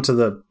deck onto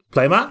the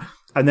playmat,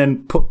 and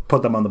then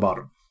put them on the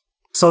bottom.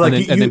 So like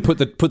and then put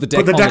the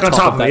deck on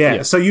top of it.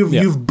 Yeah. So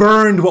you've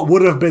burned what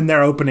would have been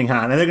their opening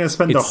hand, and they're going to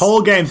spend the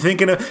whole game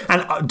thinking of.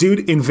 And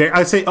dude,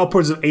 I'd say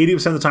upwards of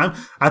 80% of the time,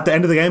 at the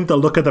end of the game, they'll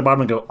look at the bottom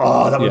and go,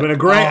 "Oh, that would have been a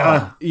great."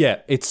 Yeah,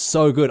 it's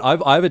so good.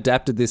 I've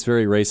adapted this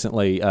very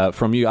recently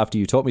from you after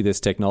you taught me this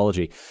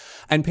technology,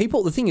 and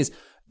people. The thing is,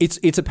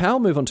 it's a power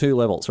move on 2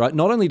 levels, right?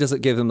 Not only does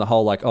it give them the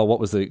whole like, what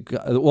was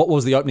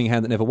the opening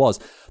hand that never was.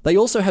 They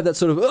also have that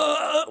sort of,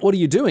 what are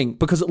you doing?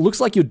 Because it looks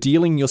like you're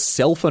dealing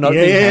yourself an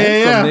opening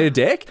hand from their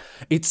deck.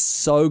 It's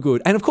so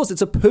good, and of course,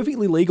 it's a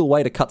perfectly legal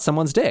way to cut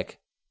someone's deck.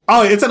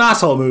 Oh, it's an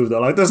asshole move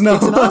though. Like, there's no.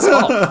 It's an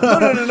asshole.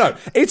 No.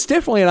 It's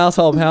definitely an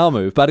asshole power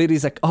move, but it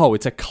is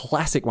it's a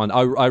classic one.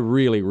 I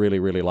really, really,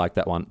 really like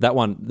that one. That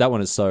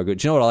one is so good.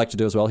 Do you know what I like to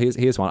do as well?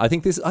 Here's one. I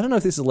think this. I don't know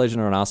if this is a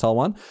legend or an asshole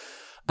one.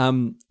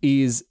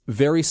 Is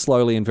very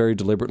slowly and very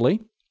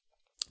deliberately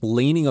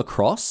leaning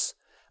across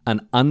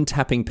and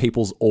untapping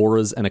people's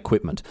auras and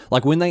equipment.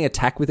 Like when they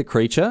attack with a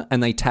creature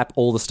and they tap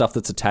all the stuff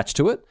that's attached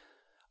to it,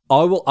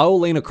 I will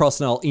lean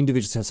across and I'll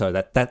individually say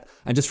that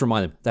and just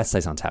remind them that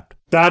stays untapped.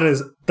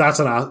 That's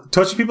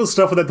touching people's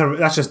stuff with that.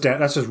 That's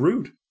just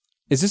rude.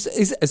 Is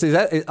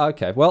that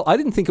okay? Well, I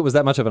didn't think it was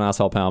that much of an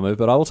asshole power move,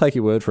 but I will take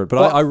your word for it.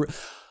 But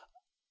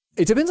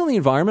it depends on the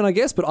environment, I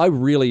guess, but I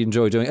really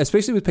enjoy doing it,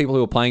 especially with people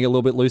who are playing a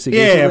little bit loosey.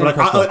 Yeah, but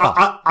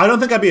I don't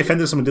think I'd be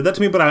offended if someone did that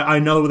to me, but I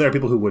know there are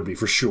people who would be,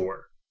 for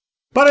sure.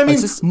 But I mean,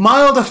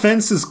 mild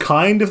offense is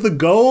kind of the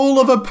goal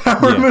of a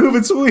power move.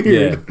 It's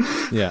weird.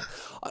 Yeah.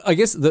 I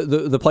guess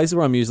the places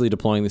where I'm usually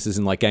deploying this is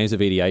in like games of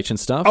EDH and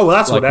stuff. Oh, well,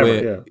 that's like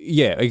whatever,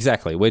 yeah,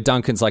 exactly. Where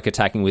Duncan's like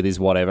attacking with his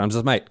whatever. I'm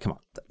just, mate, come on.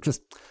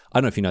 I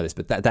don't know if you know this,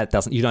 but that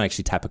doesn't, you don't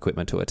actually tap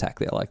equipment to attack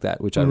there like that,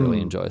 which I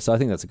really enjoy. So I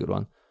think that's a good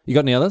one. You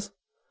got any others?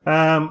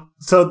 I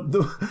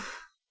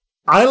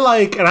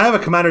like, and I have a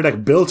commander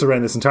deck built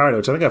around this entirely,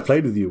 which I think I've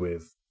played with you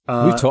with.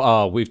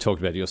 We've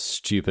talked about your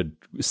stupid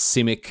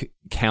Simic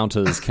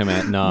counters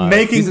command. No,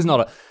 this is not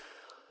a.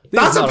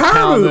 That's a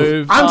power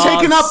move. I'm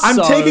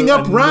taking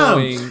up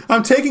Ram.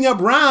 I'm taking up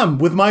Ram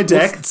with my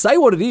deck. Well, say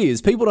what it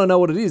is. People don't know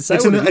what it is.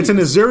 It's an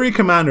Azuri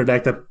commander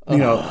deck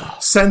that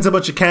sends a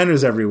bunch of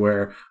counters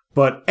everywhere.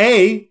 But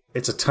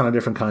it's a ton of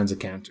different kinds of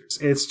counters.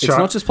 It's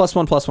not just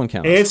 +1/+1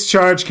 counters. It's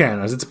charge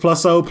counters. It's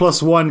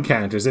 +0/+1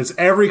 counters. It's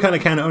every kind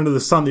of counter under the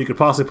sun that you could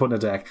possibly put in a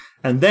deck.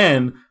 And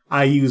then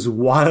I use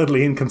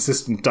wildly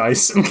inconsistent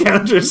dice and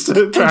counters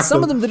to track and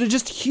some of them that are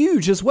just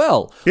huge as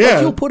well. Yeah,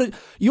 like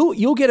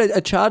you'll get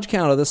a charge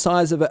counter the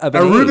size of a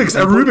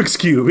Rubik's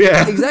cube.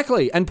 Yeah,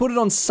 exactly, and put it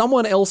on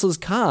someone else's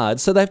card,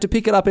 so they have to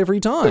pick it up every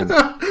time.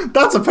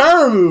 That's a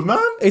power move, man.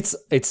 It's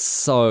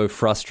so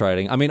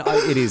frustrating. I mean,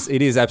 it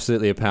is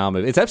absolutely a power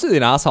move. It's absolutely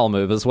an asshole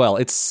move as well.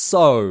 It's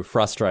so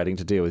frustrating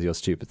to deal with your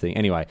stupid thing.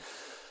 Anyway.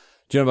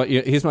 Do you know what?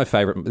 Here's my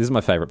favorite. This is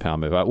my favorite power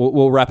move.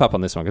 We'll wrap up on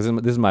this one because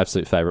this is my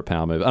absolute favorite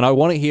power move, and I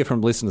want to hear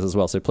from listeners as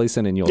well. So please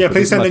send in yours. Yeah,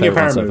 please send in your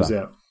power moves.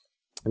 Yeah,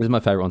 this is my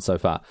favorite one so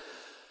far.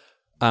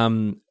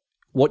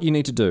 What you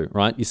need to do,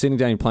 right? You're sitting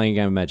down and playing a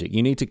game of Magic.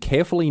 You need to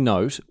carefully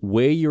note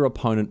where your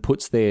opponent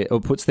puts their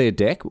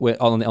deck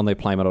on their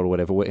playmat or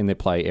whatever in their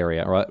play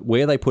area, right?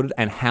 Where they put it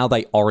and how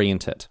they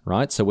orient it,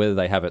 right? So whether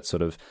they have it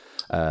sort of,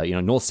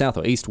 north, south,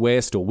 or east,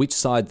 west, or which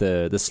side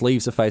the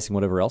sleeves are facing,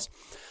 whatever else.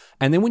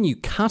 And then when you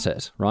cut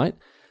it, right,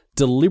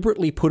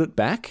 deliberately put it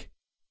back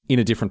in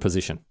a different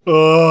position.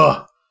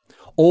 Ugh.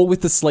 Or with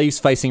the sleeves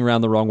facing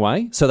around the wrong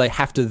way, so they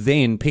have to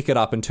then pick it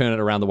up and turn it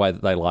around the way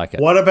that they like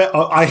it. What about?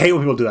 I hate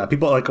when people do that.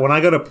 People like when I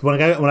go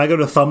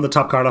to thumb the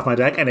top card off my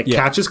deck and it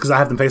catches because I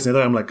have them facing the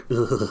other. I'm like,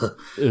 ugh.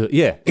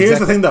 Yeah. Here's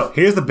the thing, though.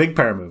 Here's the big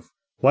power move.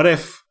 What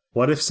if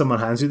someone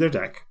hands you their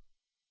deck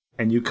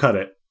and you cut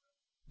it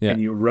and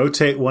you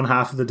rotate one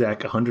half of the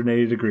deck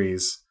 180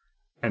 degrees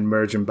and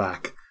merge them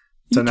back?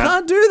 You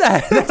can't do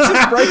that. That's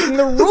just breaking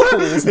the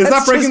rules. Is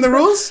that breaking the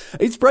rules?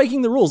 It's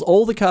breaking the rules.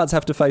 All the cards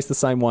have to face the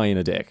same way in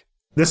a deck.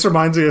 This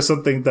reminds me of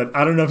something that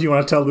I don't know if you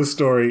want to tell this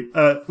story,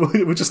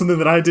 which is something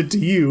that I did to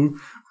you.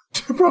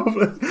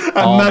 Probably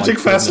at Magic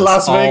Fest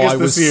Las Vegas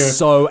this year. I was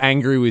so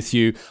angry with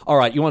you. All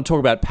right, you want to talk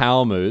about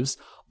power moves?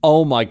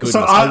 Oh my goodness,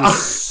 I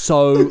was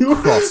so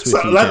cross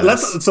with you.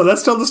 Let's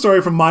tell the story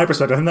from my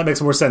perspective. I think that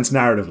makes more sense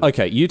narratively.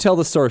 Okay, you tell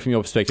the story from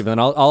your perspective, and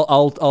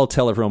I'll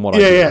tell everyone what I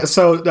did. Yeah.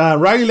 So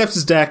Riley left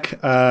his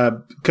deck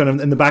kind of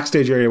in the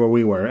backstage area where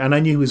we were, and I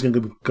knew he was going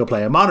to go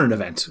play a modern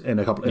event in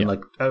a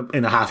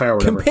half hour. Or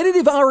whatever.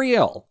 Competitive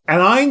REL.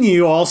 And I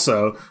knew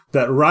also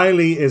that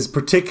Riley is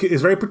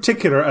very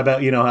particular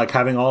about, like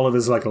having all of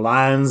his like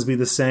lands be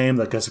the same,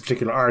 like there's a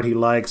particular art he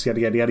likes,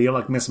 yada yada yada. You don't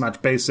like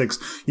mismatch basics.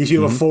 If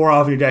you have a 4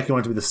 of your deck, you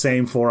want it to be the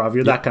same 4 of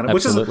your that kind of,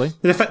 absolutely.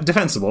 Which is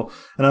defensible.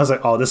 And I was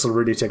like, oh, this will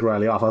really take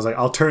Riley off. I was like,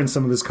 I'll turn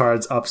some of his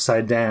cards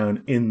upside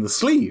down in the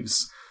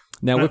sleeves.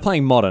 Now we're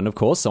playing modern, of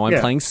course, so I'm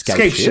playing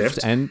Scape Shift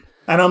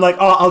and I'm like,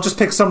 oh, I'll just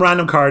pick some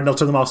random card and I'll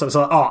turn them upside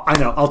down. So, I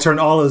know, I'll turn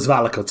all of his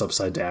Valakuts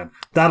upside down.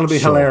 That'll be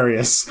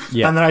hilarious.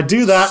 Yeah. And then I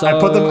do that. So I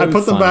put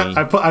them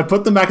back. I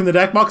put them back in the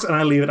deck box and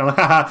I leave it. I'm like,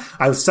 haha.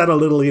 I'll set a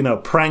little,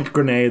 prank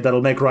grenade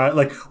that'll make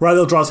Riley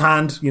will draw his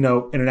hand, in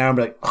an hour and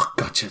be like, oh,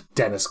 gotcha,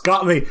 Dennis,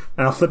 got me.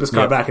 And I'll flip his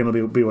card back and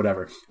it'll be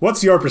whatever.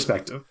 What's your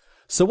perspective?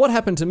 So what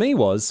happened to me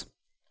was,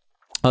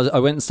 I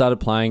went and started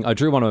playing. I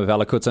drew one of my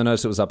Valakuts. I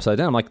noticed it was upside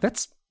down. I'm like,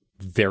 that's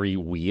very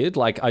weird.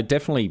 Like, I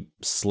definitely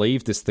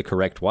sleeved this the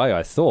correct way,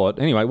 I thought.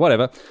 Anyway,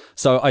 whatever.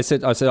 So I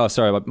said, oh,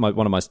 sorry,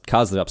 one of my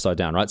cards is upside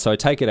down, right? So I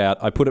take it out,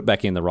 I put it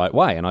back in the right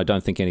way, and I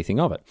don't think anything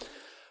of it.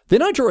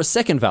 Then I draw a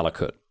second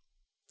Valakut,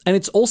 and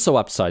it's also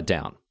upside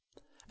down.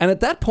 And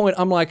at that point,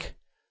 I'm like,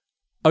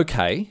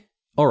 okay,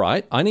 all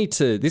right, I need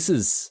to,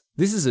 that's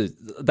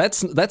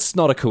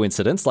not a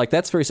coincidence. Like,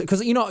 that's very,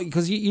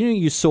 because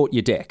you sort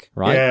your deck,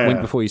 right?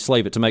 Before you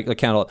sleeve it to make the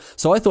counter.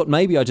 So I thought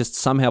maybe I just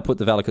somehow put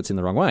the Valakuts in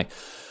the wrong way.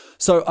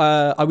 So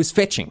I was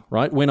fetching,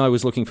 right, when I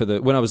was looking for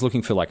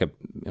like a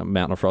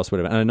Mountain of Frost,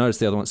 whatever, and I noticed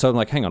the other one. So I'm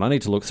like, hang on, I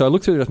need to look. So I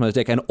looked through the rest of my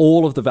deck, and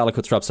all of the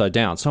Valakuts are upside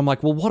down. So I'm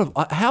like, well,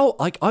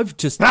 I've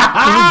just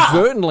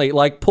inadvertently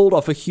pulled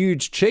off a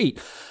huge cheat.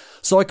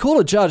 So I call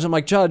a judge. I'm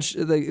like, Judge,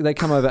 they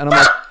come over, and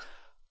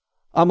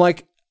I'm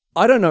like,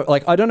 I don't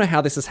know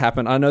how this has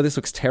happened. I know this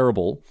looks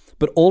terrible,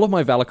 but all of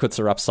my Valakuts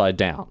are upside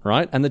down,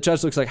 right? And the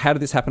judge looks like, how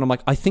did this happen? I'm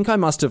like, I think I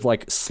must have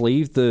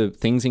sleeved the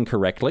things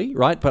incorrectly,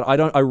 right? But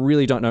I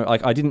really don't know.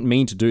 I didn't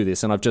mean to do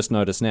this, and I've just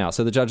noticed now.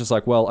 So the judge is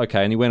like, well,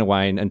 okay. And he went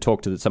away and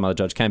talked to some other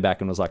judge, came back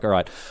and was like, all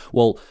right,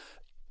 well,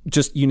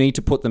 just, you need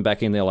to put them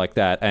back in there like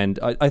that. And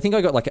I think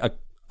I got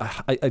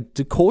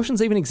do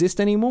cautions even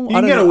exist anymore? You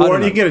can get a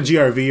warning, you can get a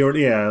GRV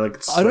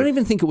or, I don't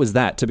even think it was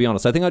that, to be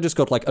honest. I think I just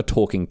got a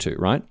talking to,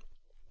 right?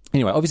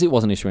 Anyway, obviously it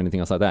wasn't an issue or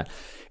anything else like that.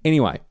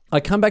 Anyway, I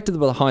come back to the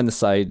behind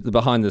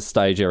the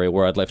stage area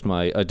where I'd left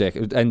my deck,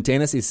 and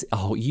Dennis is,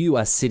 you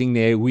are sitting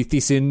there with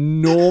this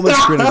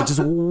enormous grin, just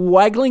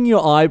waggling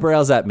your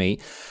eyebrows at me.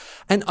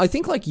 And I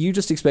think you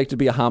just expect it to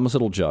be a harmless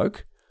little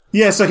joke.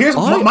 Yeah, so here's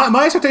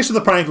my expectation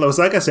of the prank was,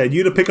 like I said,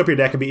 you to pick up your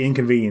deck and be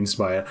inconvenienced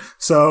by it.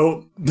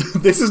 So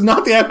this is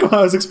not the outcome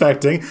I was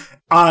expecting.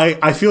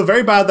 I feel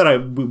very bad that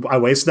I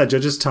wasted that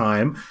judge's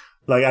time.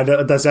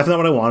 That's definitely not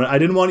what I wanted. I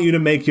didn't want you to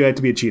make you out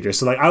to be a cheater.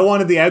 So, I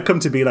wanted the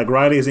outcome to be,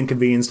 Riley is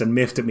inconvenienced and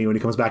miffed at me when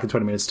he comes back in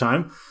 20 minutes'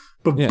 time.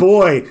 But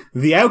boy,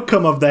 the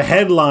outcome of the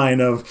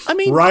headline of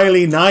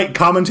Riley Knight,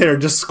 commentator,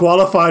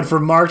 disqualified for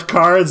marked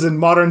cards and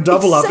modern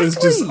double up is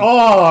just,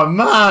 oh,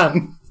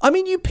 man. I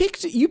mean, you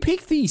picked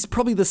these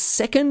probably the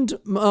second,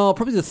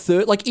 probably the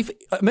third.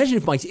 Imagine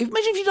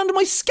if you'd done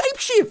my Scape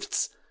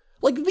Shifts,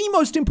 the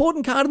most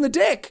important card in the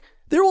deck.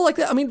 They're all like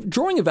that. I mean,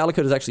 drawing a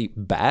Valakut is actually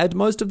bad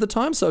most of the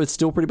time, so it's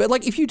still pretty bad.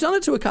 If you've done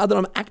it to a card that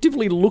I'm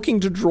actively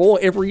looking to draw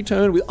every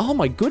turn with, oh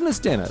my goodness,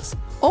 Dennis.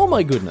 Oh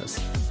my goodness.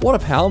 What a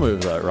power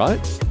move though, right?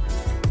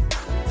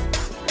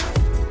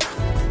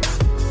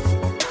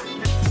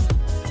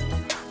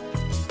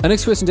 Our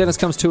next question, Dennis,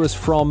 comes to us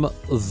from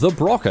The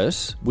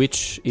Brocket,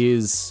 which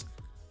is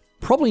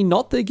probably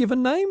not their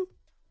given name.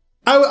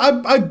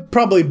 I'd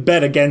probably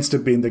bet against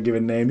it being their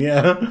given name,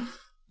 yeah.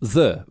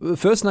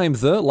 First name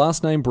The,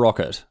 last name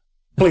Brocket.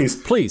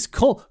 Please,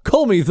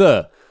 call me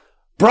The.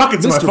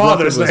 Brocket's my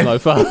father's name. My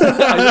father.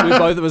 We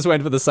both of us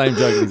went for the same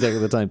joke at exactly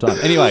the same time.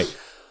 Anyway,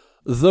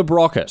 The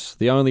Brocket,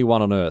 the only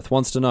one on Earth,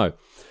 wants to know,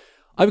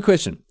 I have a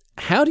question.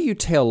 How do you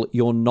tell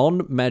your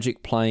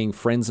non-Magic playing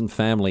friends and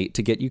family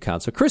to get you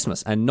cards for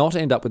Christmas and not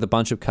end up with a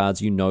bunch of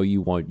cards you know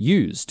you won't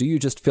use? Do you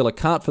just fill a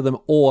cart for them,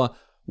 or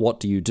what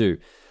do you do?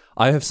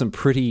 I have some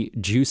pretty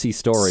juicy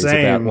stories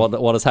about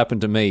what has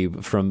happened to me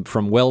from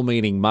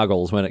well-meaning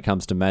muggles when it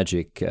comes to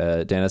Magic,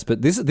 Dennis.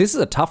 But this is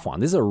a tough one.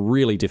 This is a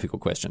really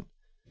difficult question.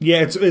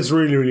 Yeah, it's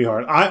really, really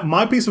hard.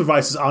 My piece of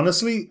advice is,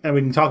 honestly, and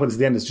we can talk about this at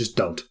the end, is just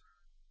don't.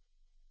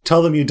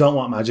 Tell them you don't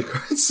want Magic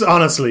cards,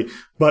 honestly.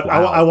 But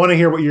wow. I want to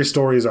hear what your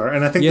stories are,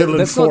 and I think that'll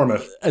inform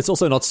it. It's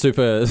also not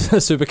super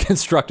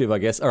constructive, I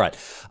guess. All right.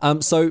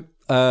 So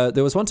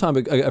there was one time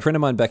a friend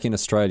of mine back in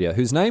Australia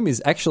whose name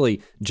is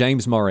actually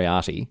James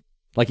Moriarty.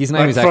 Like his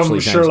name Like is from actually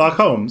Sherlock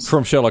Holmes.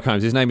 From Sherlock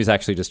Holmes. His name is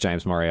actually just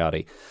James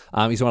Moriarty.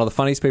 He's one of the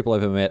funniest people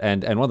I've ever met,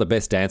 and one of the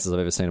best dancers I've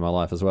ever seen in my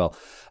life as well.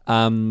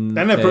 And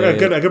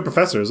a good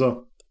professor as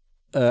well.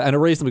 And a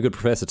reasonably good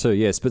professor too,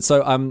 yes. But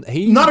so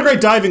he not a great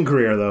diving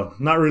career though.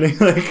 Not really.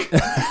 Like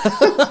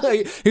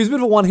he was a bit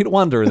of a one-hit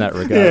wonder in that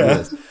regard. Yeah.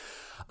 Yes.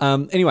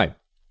 Anyway,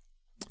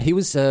 he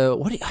was I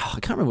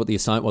can't remember what the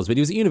assignment was, but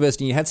he was at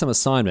university and he had some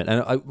assignment,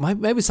 and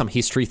maybe some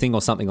history thing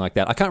or something like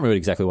that. I can't remember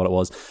exactly what it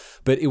was,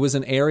 but it was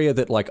an area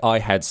that like I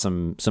had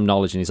some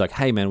knowledge, and he's like,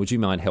 "Hey man, would you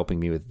mind helping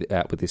me with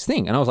this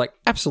thing?" And I was like,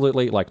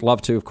 "Absolutely, like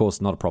love to, of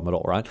course, not a problem at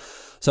all, right?"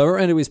 So I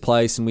went to his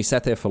place and we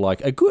sat there for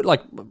like a good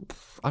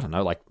I don't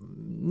know, like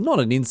not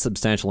an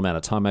insubstantial amount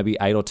of time, maybe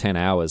 8 or 10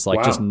 hours, like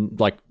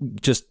Wow.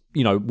 just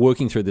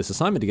working through this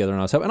assignment together.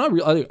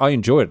 And I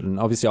enjoyed it, and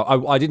obviously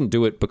I didn't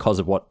do it because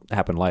of what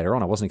happened later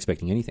on. I wasn't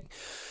expecting anything.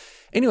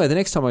 Anyway, the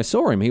next time I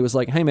saw him, he was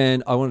like, "Hey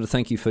man, I wanted to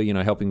thank you for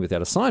helping with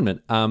that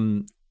assignment.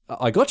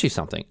 I got you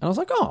something." And I was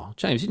like, "Oh,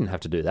 James, you didn't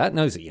have to do that." And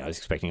I was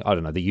expecting, I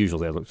don't know, the usual,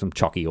 some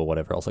chocky or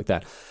whatever else like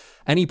that.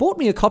 And he bought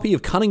me a copy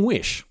of Cunning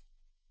Wish.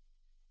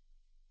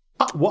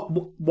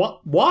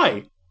 What?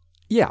 Why?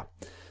 Yeah.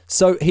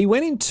 So he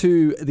went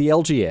into the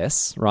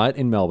LGS, right,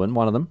 in Melbourne,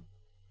 one of them,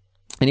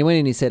 and he went in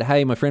and he said,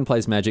 "Hey, my friend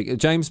plays Magic."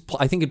 James,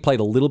 I think, had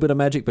played a little bit of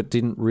Magic, but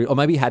didn't or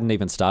maybe hadn't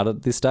even started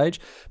at this stage,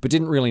 but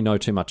didn't really know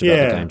too much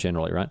about the game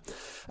generally, right?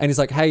 And he's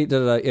like, "Hey,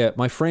 yeah,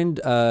 my friend,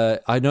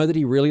 I know that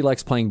he really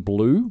likes playing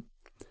Blue,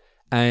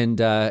 and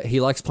he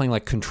likes playing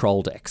like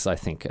control decks, I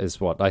think, is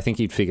what I think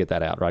he'd figured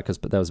that out, right?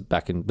 But that was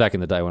back in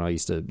the day when I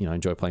used to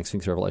enjoy playing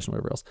Sphinx Revelation or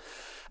whatever else."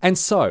 And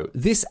so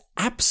this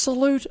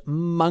absolute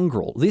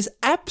mongrel, this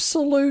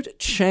absolute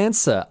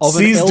chancer of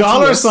sees an LGS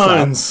dollar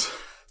signs.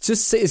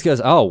 just sees,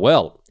 goes, "Oh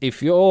well,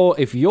 if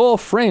your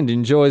friend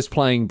enjoys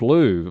playing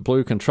blue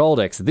control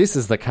decks, this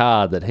is the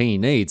card that he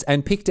needs,"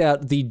 and picked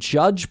out the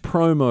Judge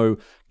promo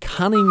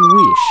Cunning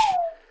Wish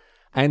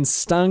and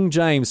stung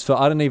James for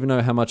I don't even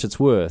know how much it's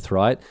worth,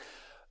 right?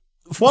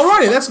 Well,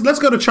 right, let's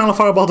go to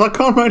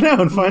channelfireball.com right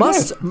now and find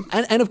out.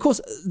 And of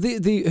course,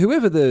 the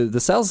whoever the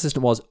sales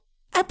assistant was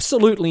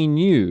absolutely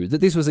knew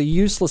that this was a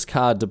useless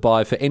card to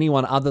buy for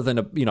anyone other than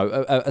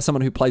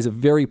someone who plays a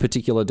very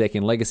particular deck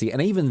in Legacy,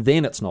 and even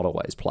then it's not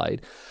always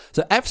played.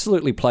 So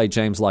absolutely played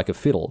James like a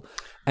fiddle,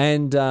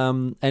 and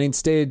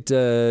instead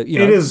it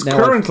is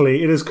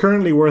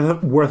currently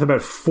worth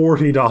about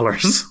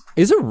 $40.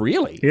 Is it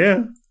really?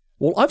 Yeah.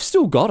 Well, I've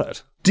still got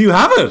it. Do you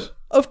have it?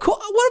 Of course.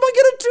 What am I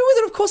going to do with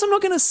it? Of course I'm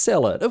not going to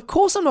sell it. Of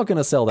course I'm not going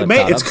to sell that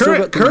Mate, card. it's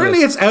currently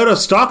it's out of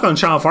stock on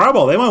Channel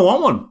Fireball. They might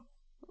want one.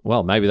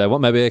 Well, maybe they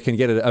want. Maybe I can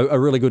get a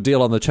really good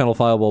deal on the Channel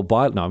Fireball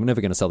buy. No, I'm never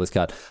going to sell this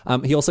card.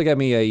 He also gave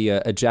me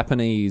a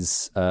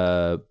Japanese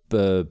Born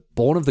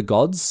of the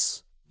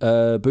Gods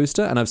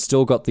booster, and I've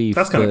still got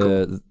That's kind of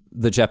cool.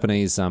 The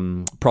Japanese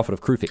Prophet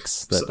of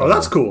Kruphix.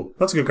 That's cool.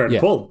 That's a good card to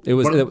pull. It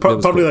was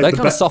probably cool. like They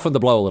kind of softened the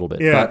blow a little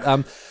bit.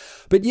 Yeah.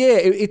 But yeah,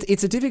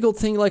 it's a difficult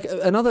thing. Like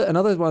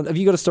another one. Have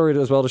you got a story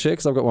as well to share?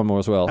 Because I've got one more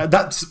as well.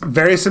 That's a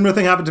very similar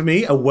thing happened to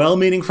me. A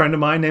well-meaning friend of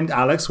mine named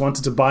Alex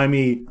wanted to buy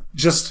me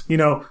just,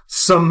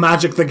 some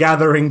Magic the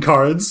Gathering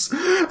cards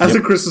as a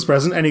Christmas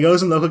present, and he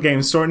goes in the local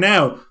game store.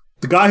 Now,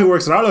 the guy who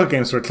works at our local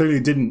game store clearly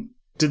didn't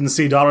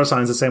see dollar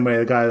signs the same way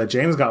the guy that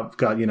James got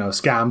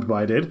scammed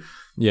by did.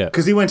 Yeah.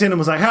 Because he went in and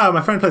was like, "Hi,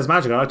 my friend plays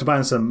Magic. I'd like to buy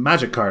him some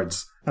Magic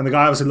cards." And the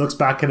guy obviously looks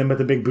back at him at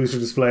the big booster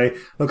display,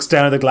 looks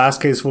down at the glass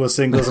case full of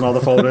singles and all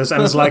the folders,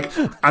 and is like,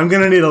 "I'm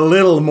going to need a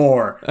little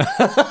more.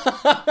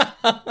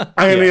 I'm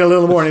going to need a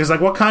little more." And he's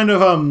like, "What kind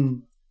of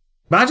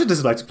Magic does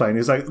he like to play?" And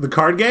he's like, "The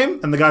card game?"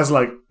 And the guy's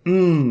like,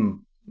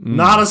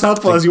 not as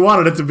helpful as you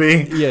wanted it to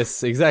be.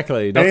 Yes,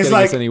 exactly. Not And he's getting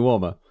like- us any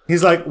warmer.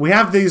 He's like, "We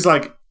have these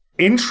like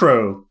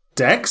intro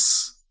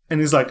decks." And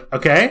he's like,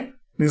 "Okay." And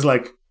he's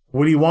like,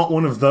 "Would you want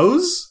one of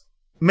those?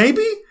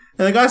 Maybe?"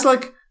 And the guy's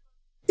like,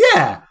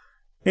 "Yeah."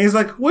 And he's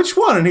like, "Which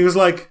one?" And he was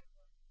like,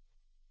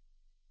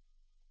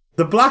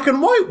 "The black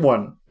and white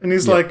one." And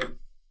he's like,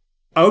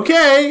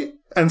 "Okay."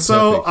 And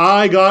so Perfect.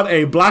 I got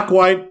a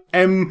black-white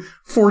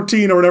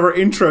M14 or whatever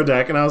intro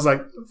deck, and I was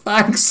like,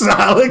 "Thanks,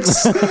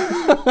 Alex."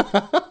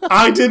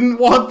 I didn't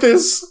want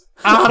this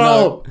at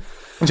all.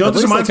 Do you know what At this least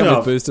they reminds me come with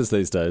of? boosters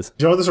these days.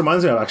 Do you know what this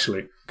reminds me of,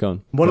 actually? Go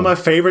on. One of my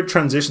favorite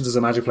transitions as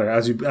a Magic player,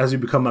 as you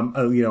become,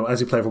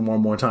 as you play for more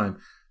and more time,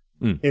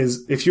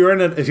 is if you're in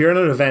an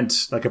event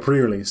like a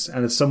pre-release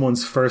and it's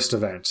someone's first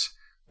event,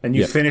 and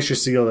you finish your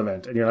sealed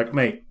event, and you're like,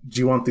 "Mate, do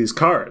you want these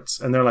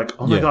cards?" And they're like,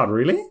 "Oh my god,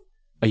 really?"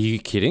 Are you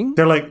kidding?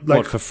 They're like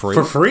What, for free?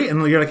 For free,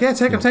 and you're like, "Yeah,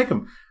 take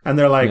them." And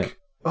they're like,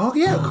 "Oh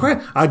yeah, great."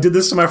 I did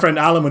this to my friend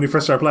Alan when he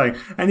first started playing,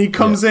 and he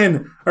comes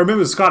in, or maybe it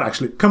was Scott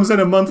actually, comes in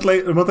a month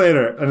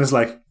later, and is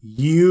like,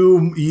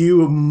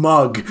 "You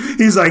mug."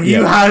 He's like,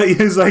 "You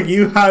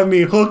had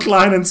me hook,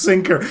 line, and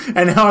sinker,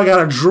 and now I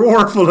got a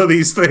drawer full of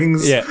these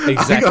things." Yeah,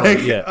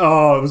 exactly.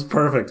 Oh, it was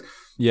perfect.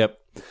 Yep.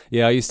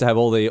 Yeah, I used to have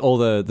all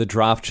the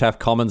draft chaff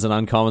commons and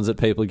uncommons that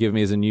people give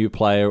me as a new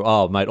player.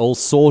 Oh, mate, all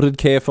sorted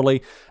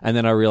carefully. And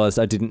then I realized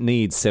I didn't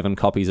need 7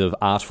 copies of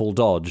Artful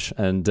Dodge.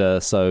 And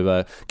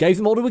so gave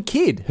them all to a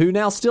kid who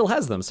now still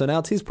has them. So now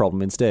it's his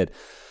problem instead.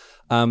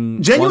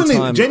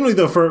 Genuinely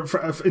though, for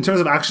in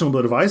terms of actionable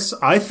advice,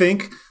 I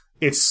think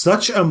it's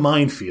such a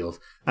minefield,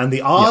 and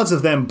the odds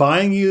of them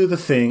buying you the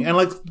thing, and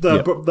like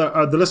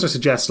the listener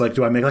suggests, like,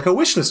 do I make like a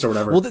wish list or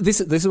whatever? Well,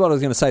 this is what I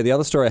was going to say. The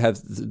other story I have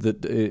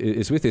that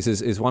is with this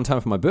is one time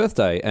for my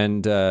birthday,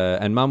 and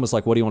Mum was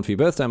like, "What do you want for your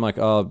birthday?" I'm like,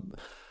 "Oh,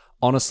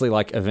 honestly,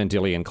 like a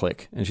Vendilion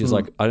Click," and she's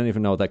like, "I don't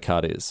even know what that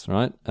card is,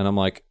 right?" And I'm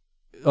like,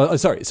 "Oh,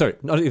 sorry,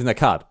 not even that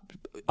card."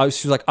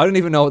 She's like, "I don't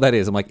even know what that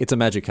is." I'm like, "It's a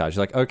Magic card." She's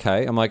like,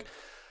 "Okay." I'm like,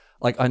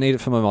 I need it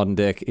for my modern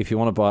deck. If you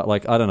want to buy,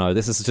 like, I don't know.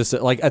 This is just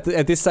like at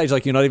this stage,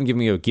 like, you're not even giving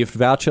me a gift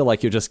voucher.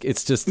 Like, it's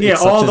such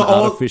an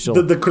artificial.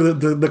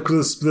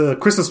 The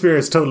crystal spirit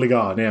is totally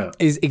gone. Yeah,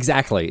 is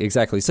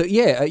exactly. So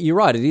yeah, you're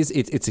right.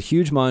 It's a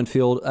huge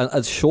minefield.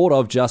 Short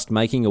of just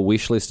making a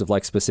wish list of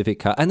like specific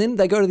cards, and then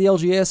they go to the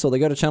LGS or they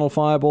go to Channel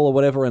Fireball or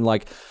whatever, and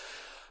like.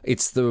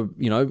 It's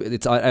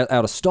it's out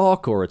of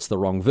stock, or it's the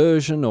wrong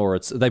version, or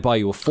they buy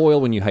you a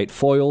foil when you hate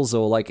foils,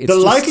 or like it's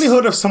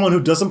likelihood of someone who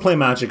doesn't play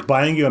Magic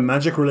buying you a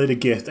Magic related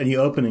gift and you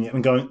opening it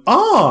and going,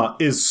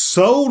 is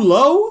so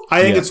low.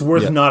 I think it's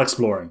worth not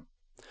exploring.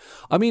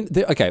 I mean,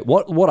 okay,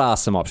 what are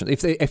some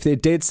options if they're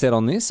dead set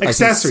on this?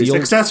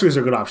 Accessories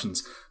are good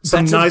options.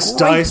 Some nice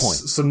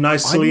dice, some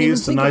nice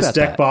sleeves, some nice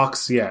deck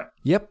box. Yeah.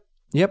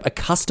 Yep, a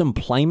custom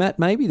playmat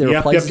maybe. There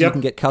are places you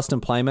can get custom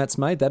playmats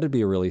made. That'd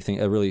be a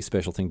really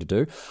special thing to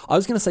do. I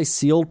was going to say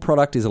sealed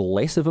product is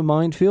less of a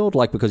minefield,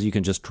 like because you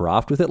can just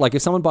draft with it. Like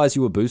if someone buys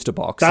you a booster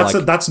box,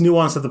 that's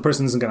nuance that the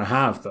person isn't going to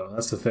have, though.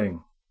 That's the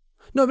thing.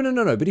 No.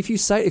 But if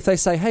they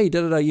say, hey,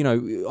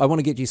 I want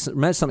to get you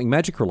something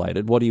Magic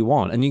related. What do you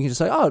want? And you can just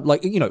say,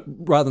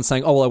 rather than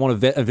saying, I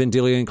want a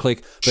Vendilion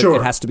Click, but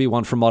it has to be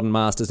one from Modern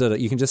Masters.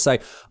 You can just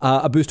say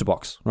a booster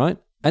box, right?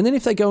 And then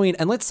if they go in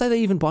and let's say they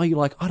even buy you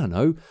like, I don't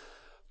know,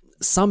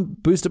 some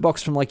booster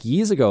box from like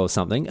years ago or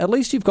something, at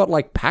least you've got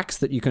like packs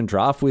that you can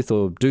draft with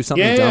or do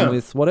something dumb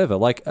with, whatever.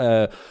 Like,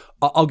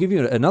 I'll give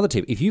you another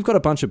tip. If you've got a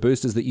bunch of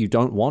boosters that you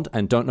don't want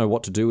and don't know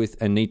what to do with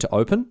and need to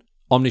open,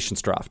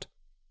 Omniscience Draft.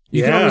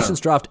 You can Omniscience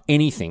Draft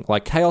anything.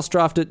 Like Chaos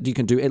Draft it, you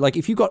can do it. Like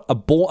if you've got a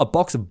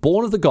box of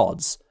Born of the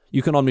Gods,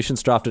 you can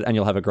Omniscience Draft it and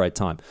you'll have a great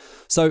time.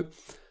 So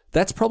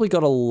that's probably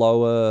got a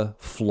lower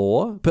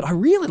floor, but I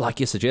really like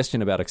your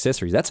suggestion about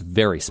accessories. That's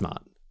very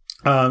smart.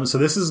 So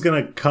this is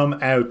going to come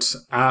out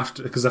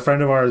after, because a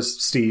friend of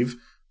ours, Steve,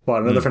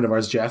 another friend of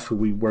ours, Jeff, who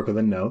we work with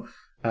and know,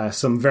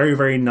 some very,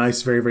 very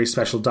nice, very, very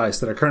special dice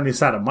that are currently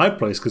sat at my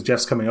place because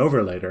Jeff's coming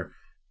over later.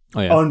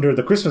 Under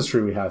the Christmas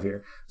tree we have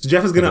here. So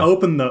Jeff is going to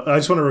open I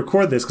just want to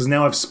record this because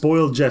now I've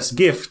spoiled Jeff's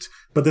gift,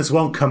 but this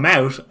won't come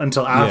out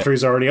until after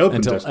he's already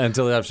opened it.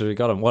 Until after we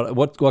got them.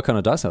 What kind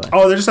of dice are they?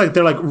 Oh, they're just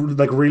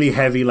they're really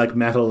heavy, like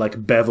metal,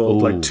 like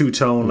beveled, like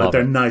two-tone. Like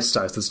they're nice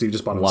dice that Steve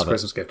just bought him as a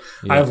Christmas gift.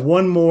 Yeah. I have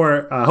one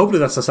more. Hopefully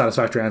that's a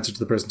satisfactory answer to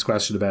the person's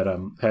question about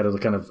how to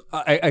kind of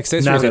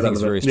accessories. I think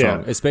is very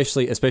strong,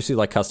 especially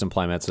like custom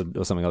playmats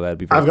or something like that. Would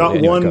be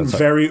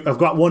I've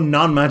got one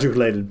non-Magic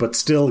related, but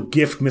still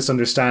gift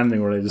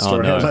misunderstanding related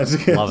story. Oh,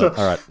 no. Love it.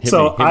 All right.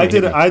 I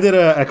did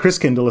a Chris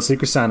Kindle, a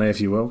Secret Santa,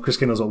 if you will. Chris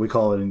Kindle is what we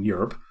call it in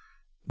Europe.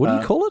 What do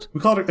you call it?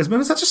 We call it. Is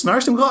that just an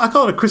Irish thing? I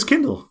call it a Chris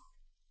Kindle.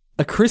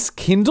 A Chris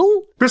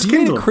Kindle? Chris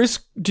Kindle.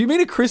 Do you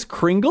mean a Chris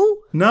Kringle?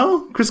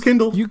 No, Chris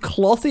Kindle. You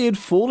cloth-eared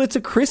fool! It's a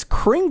Chris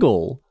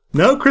Kringle.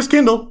 No, Chris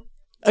Kindle.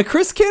 A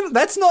Chris Kindle?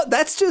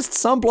 That's just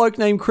some bloke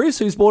named Chris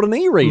who's bought an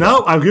e-reader.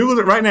 No, I've googled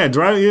it right now.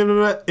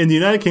 In the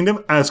United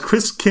Kingdom as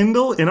Chris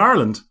Kindle in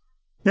Ireland.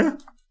 Yeah.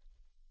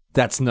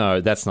 That's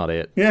not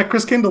it. Yeah,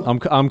 Chris Kindle.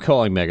 I'm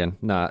calling Megan.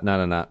 No.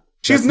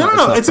 She's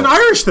no. It's an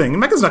Irish thing.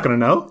 Megan's not going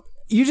to know.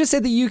 You just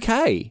said the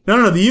UK.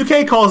 No. The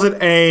UK calls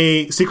it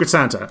a Secret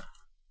Santa.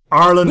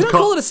 Ireland. We don't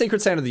call it a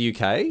Secret Santa in the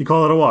UK. You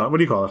call it a what? What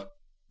do you call it?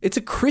 It's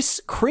a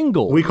Chris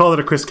Kringle. We call it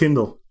a Chris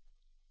Kindle.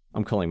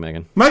 I'm calling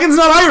Megan. Megan's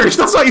not Irish.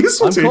 That's not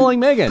useful to you. I'm calling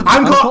Megan.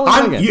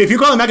 If you're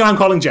calling Megan, I'm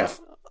calling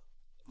Jeff.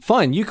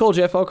 Fine, you call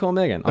Jeff. I'll call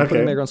Megan. I'm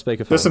putting Megan on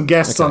speakerphone. There's some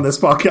guests on this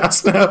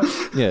podcast now.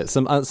 Yeah,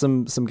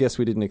 some guests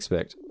we didn't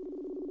expect.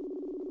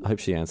 I hope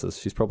she answers.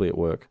 She's probably at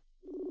work.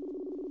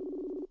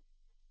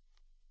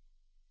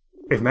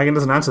 If Megan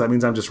doesn't answer, that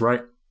means I'm just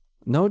right.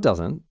 No, it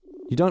doesn't.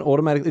 You don't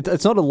automatically...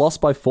 It's not a loss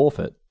by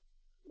forfeit.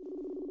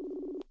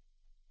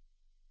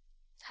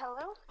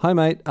 Hello? Hi,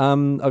 mate.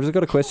 I've just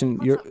got a question.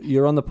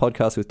 You're on the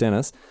podcast with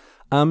Dennis.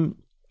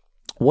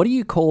 What do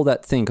you call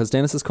that thing? Because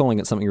Dennis is calling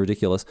it something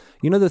ridiculous.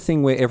 You know the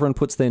thing where everyone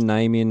puts their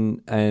name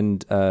in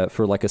and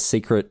for like a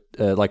secret,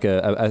 like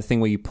a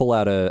thing where you pull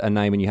out a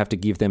name and you have to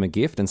give them a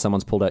gift and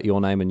someone's pulled out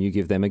your name and you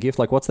give them a gift?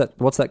 Like, what's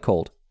that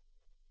called?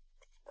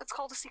 It's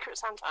called a Secret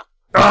Santa.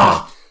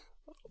 Ah!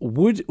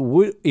 Would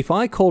if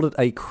I called it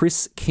a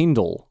Chris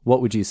Kindle,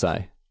 what would you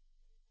say?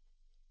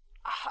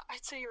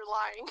 I'd say you're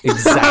lying.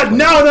 Exactly.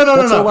 No.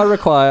 That's all I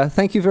require.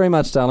 Thank you very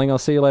much, darling. I'll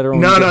see you later on.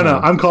 No.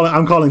 I'm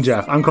calling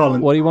Jeff. I'm calling.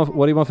 What do you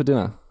want for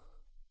dinner?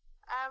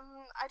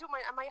 I don't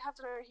mind. I might have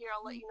dinner here.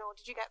 I'll let you know.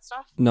 Did you get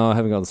stuff? No, I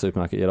haven't gone to the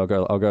supermarket yet. I'll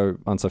go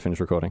once I finish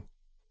recording.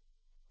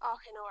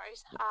 Okay, no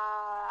worries.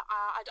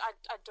 I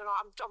don't know.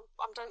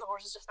 I'm down the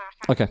horses just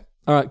now. Okay.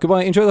 All right.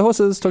 Goodbye. Enjoy the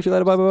horses. Talk to you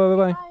later. Bye.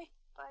 Bye.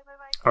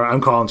 All right.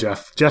 I'm calling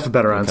Jeff. Jeff, a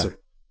better answer.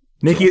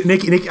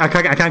 Nikki, I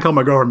can't call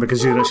my girlfriend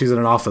because she's in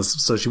an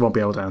office, so she won't be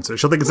able to answer.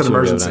 She'll think it's an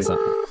emergency.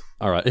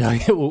 All right,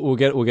 we'll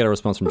get a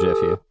response from Jeff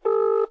here.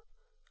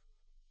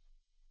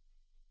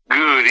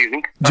 Good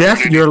evening.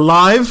 Jeff, you're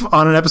live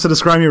on an episode of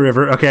Scrimey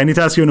River. Okay, I need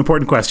to ask you an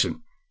important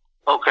question.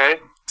 Okay.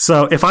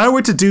 So, if I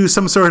were to do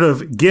some sort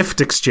of gift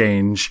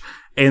exchange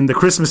in the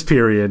Christmas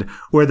period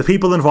where the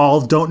people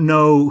involved don't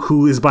know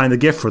who is buying the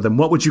gift for them,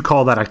 what would you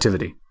call that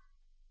activity?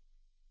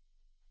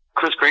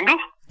 Kris Kringle?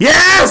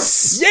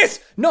 Yes! Yes!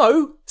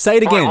 No! Say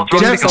it again.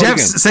 Jeff,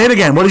 say it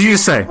again. What did you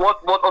just say? What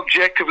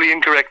objectively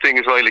incorrect thing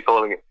is Riley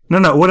calling it?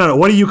 No.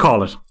 What do you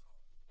call it?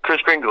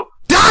 Kris Kringle.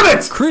 Damn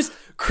it!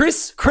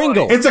 Kris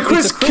Kringle. It's a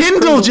Kris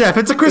Kindle, Jeff.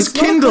 It's a Kris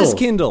Kindle. Kris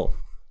Kindle.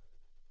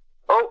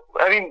 Oh,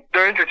 I mean,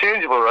 they're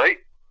interchangeable, right?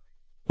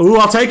 Ooh,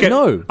 I'll take it.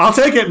 No. I'll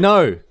take it.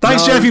 No.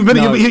 Thanks, Jeff. You've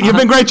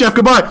been great, Jeff.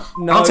 Goodbye.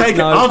 I'll take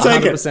it. I'll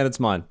take it. 100% it's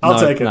mine. I'll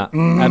take it.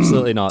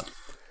 Absolutely not.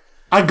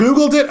 I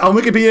googled it on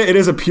Wikipedia. It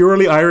is a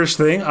purely Irish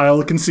thing.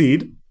 I'll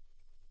concede,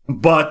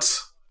 but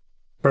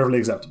perfectly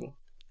acceptable.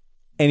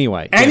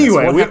 Anyway,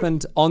 what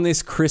happened on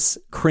this Kris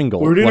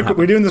Kringle? We're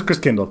doing this Kris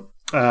Kindle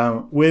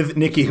with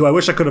Nikki, who I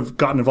wish I could have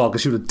gotten involved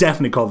because she would have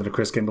definitely called it a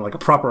Kris Kindle, like a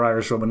proper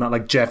Irish woman, not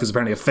like Jeff, who's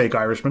apparently a fake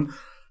Irishman.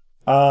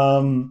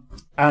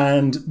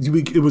 And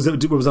it was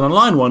an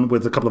online one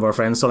with a couple of our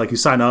friends. So like you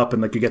sign up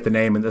and like you get the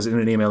name and there's in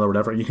an email or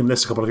whatever, and you can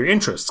list a couple of your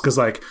interests. Because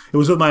like it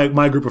was with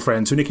my group of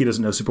friends who Nikki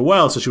doesn't know super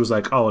well, so she was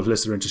like, "Oh, I've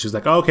listed her interests." She was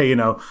like, oh, "Okay,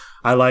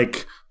 I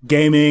like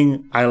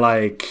gaming. I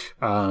like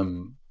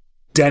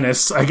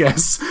Dennis, I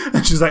guess."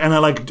 And she's like, "And I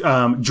like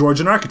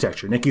Georgian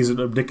architecture." Nikki's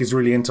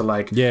really into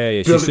like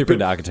she's super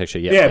into architecture.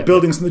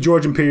 Buildings in the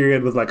Georgian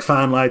period with like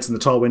fan lights and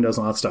the tall windows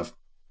and all that stuff.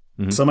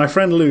 Mm-hmm. So my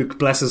friend Luke,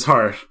 bless his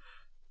heart,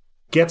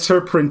 gets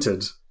her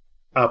printed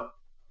up.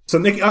 So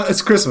Nikki,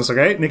 it's Christmas,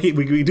 okay? Nikki,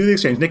 we do the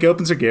exchange. Nikki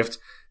opens her gift,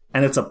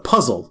 and it's a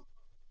puzzle.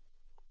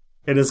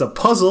 It is a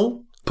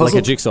puzzle like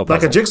a jigsaw puzzle.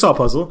 Like a jigsaw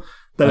puzzle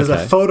that is a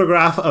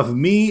photograph of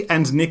me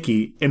and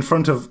Nikki in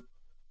front of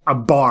a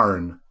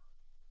barn.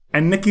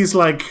 And Nikki's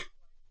like,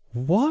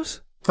 "What?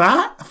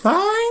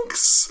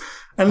 Thanks."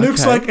 And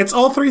Luke's like, "It's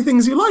all three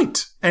things you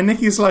liked." And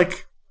Nikki's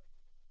like,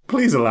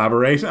 "Please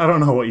elaborate. I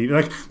don't know what you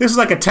like." This is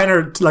like a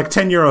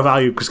 €10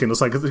 value, Kris Kindle. It's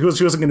like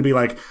she wasn't going to be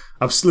like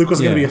Luke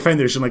wasn't going to be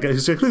offended. She's like,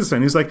 "Please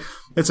explain." He's like,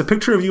 "It's a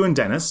picture of you and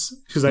Dennis."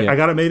 She's like, "I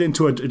got it made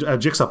into a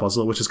jigsaw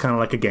puzzle, which is kind of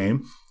like a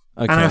game,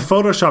 and I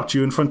photoshopped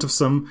you in front of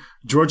some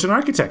Georgian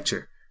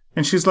architecture."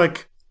 And she's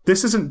like,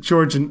 "This isn't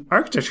Georgian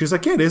architecture." She's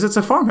like, "Yeah, it is. It's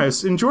a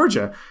farmhouse in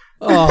Georgia."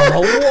 Oh,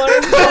 what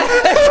is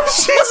that?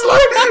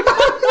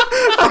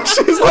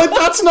 she's like,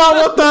 "That's not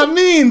what that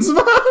means,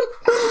 man."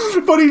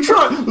 But he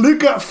tried. Luke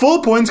got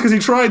full points because he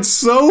tried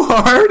so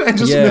hard and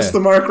just missed the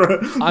mark.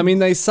 I mean,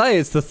 they say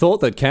it's the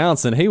thought that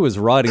counts, and he was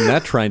riding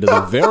that train to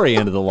the very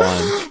end of the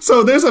line.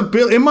 So there's a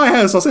bill in my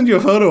house. I'll send you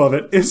a photo of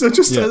it. It's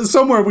just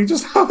somewhere we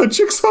just have a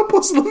jigsaw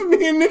puzzle of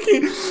me and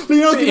Nikki.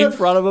 In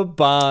front of a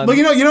barn. But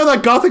you know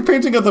that Gothic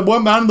painting of the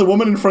one man and the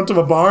woman in front of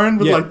a barn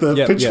with like the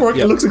pitchfork?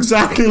 It looks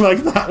exactly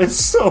like that. It's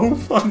so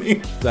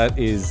funny. That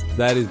is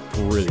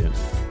brilliant.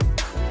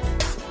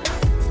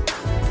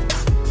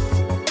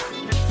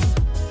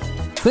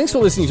 Thanks for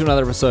listening to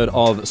another episode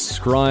of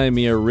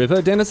Scrimey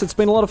River. Dennis, it's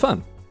been a lot of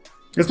fun.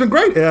 It's been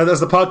great. As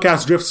the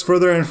podcast drifts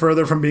further and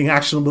further from being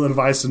actionable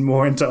advice and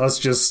more into us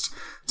just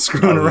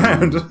screwing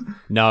around.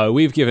 No,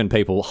 we've given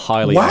people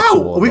highly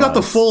Wow, we got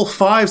the full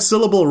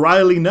 5-syllable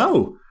Riley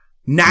no.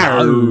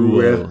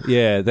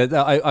 Yeah,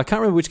 I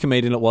can't remember which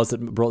comedian it was that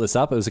brought this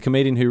up. It was a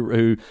comedian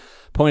who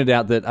pointed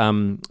out that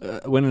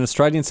when an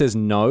Australian says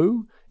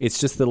no, it's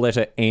just the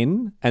letter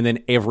N and then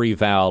every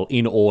vowel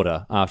in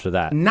order after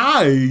that.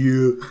 No.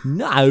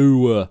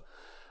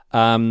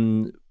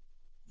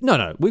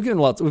 No. We've given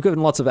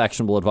lots of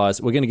actionable advice.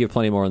 We're going to give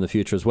plenty more in the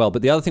future as well.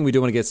 But the other thing we do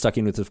want to get stuck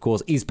in with, of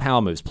course, is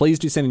power moves. Please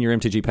do send in your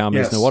MTG power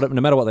moves. Yes.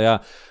 No matter what they are,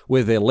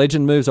 whether they're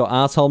legend moves or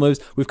arsehole moves.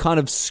 We've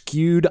kind of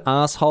skewed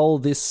arsehole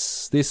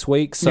this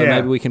week, so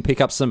maybe we can pick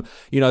up some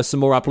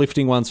more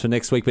uplifting ones for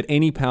next week. But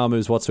any power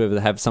moves whatsoever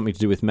that have something to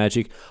do with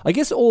Magic, I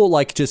guess, or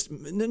like just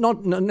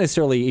not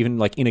necessarily even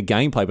like in a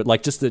gameplay, but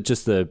like just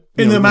the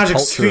in the Magic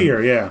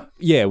sphere,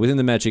 within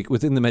the Magic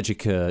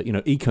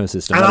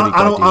ecosystem. And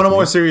on a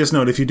more serious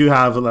note, if you do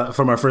have,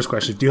 from our first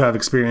question, do you have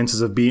experiences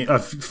of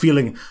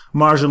feeling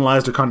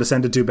marginalized or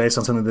condescended to based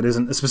on something that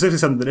isn't, specifically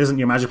something that isn't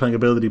your Magic playing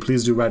ability?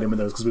 Please do write in with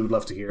those because we would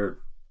love to hear,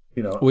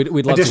 we'd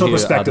love additional to hear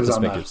perspectives other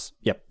on perspectives.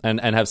 that. Yep,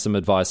 and have some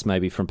advice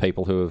maybe from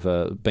people who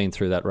have been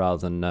through that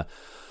rather than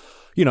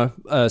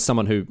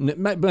someone who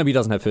maybe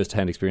doesn't have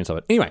first-hand experience of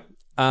it. Anyway.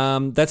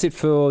 That's it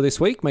for this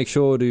week. Make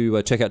sure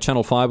to check out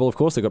Channel Fireball, of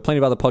course. They've got plenty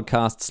of other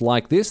podcasts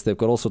like this. They've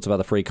got all sorts of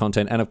other free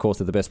content, and of course,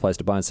 they're the best place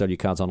to buy and sell your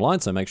cards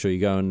online, so make sure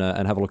you go and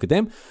have a look at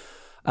them.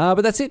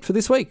 But that's it for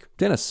this week.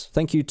 Dennis,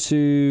 thank you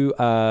to,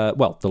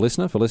 the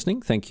listener for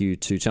listening. Thank you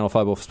to Channel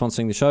Fireball for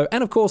sponsoring the show,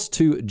 and of course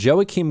to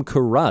Joachim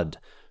Karud,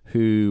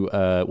 who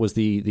was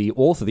the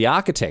author, the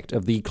architect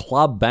of the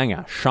club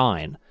banger,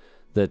 Shine,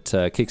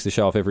 that kicks the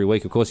show off every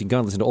week. Of course, you can go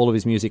and listen to all of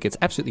his music. It's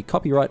absolutely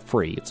copyright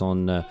free. It's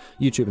on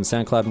YouTube and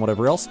SoundCloud and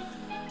whatever else.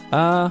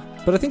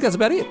 But I think that's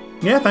about it.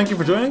 Yeah, thank you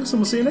for joining us,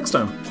 and we'll see you next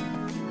time.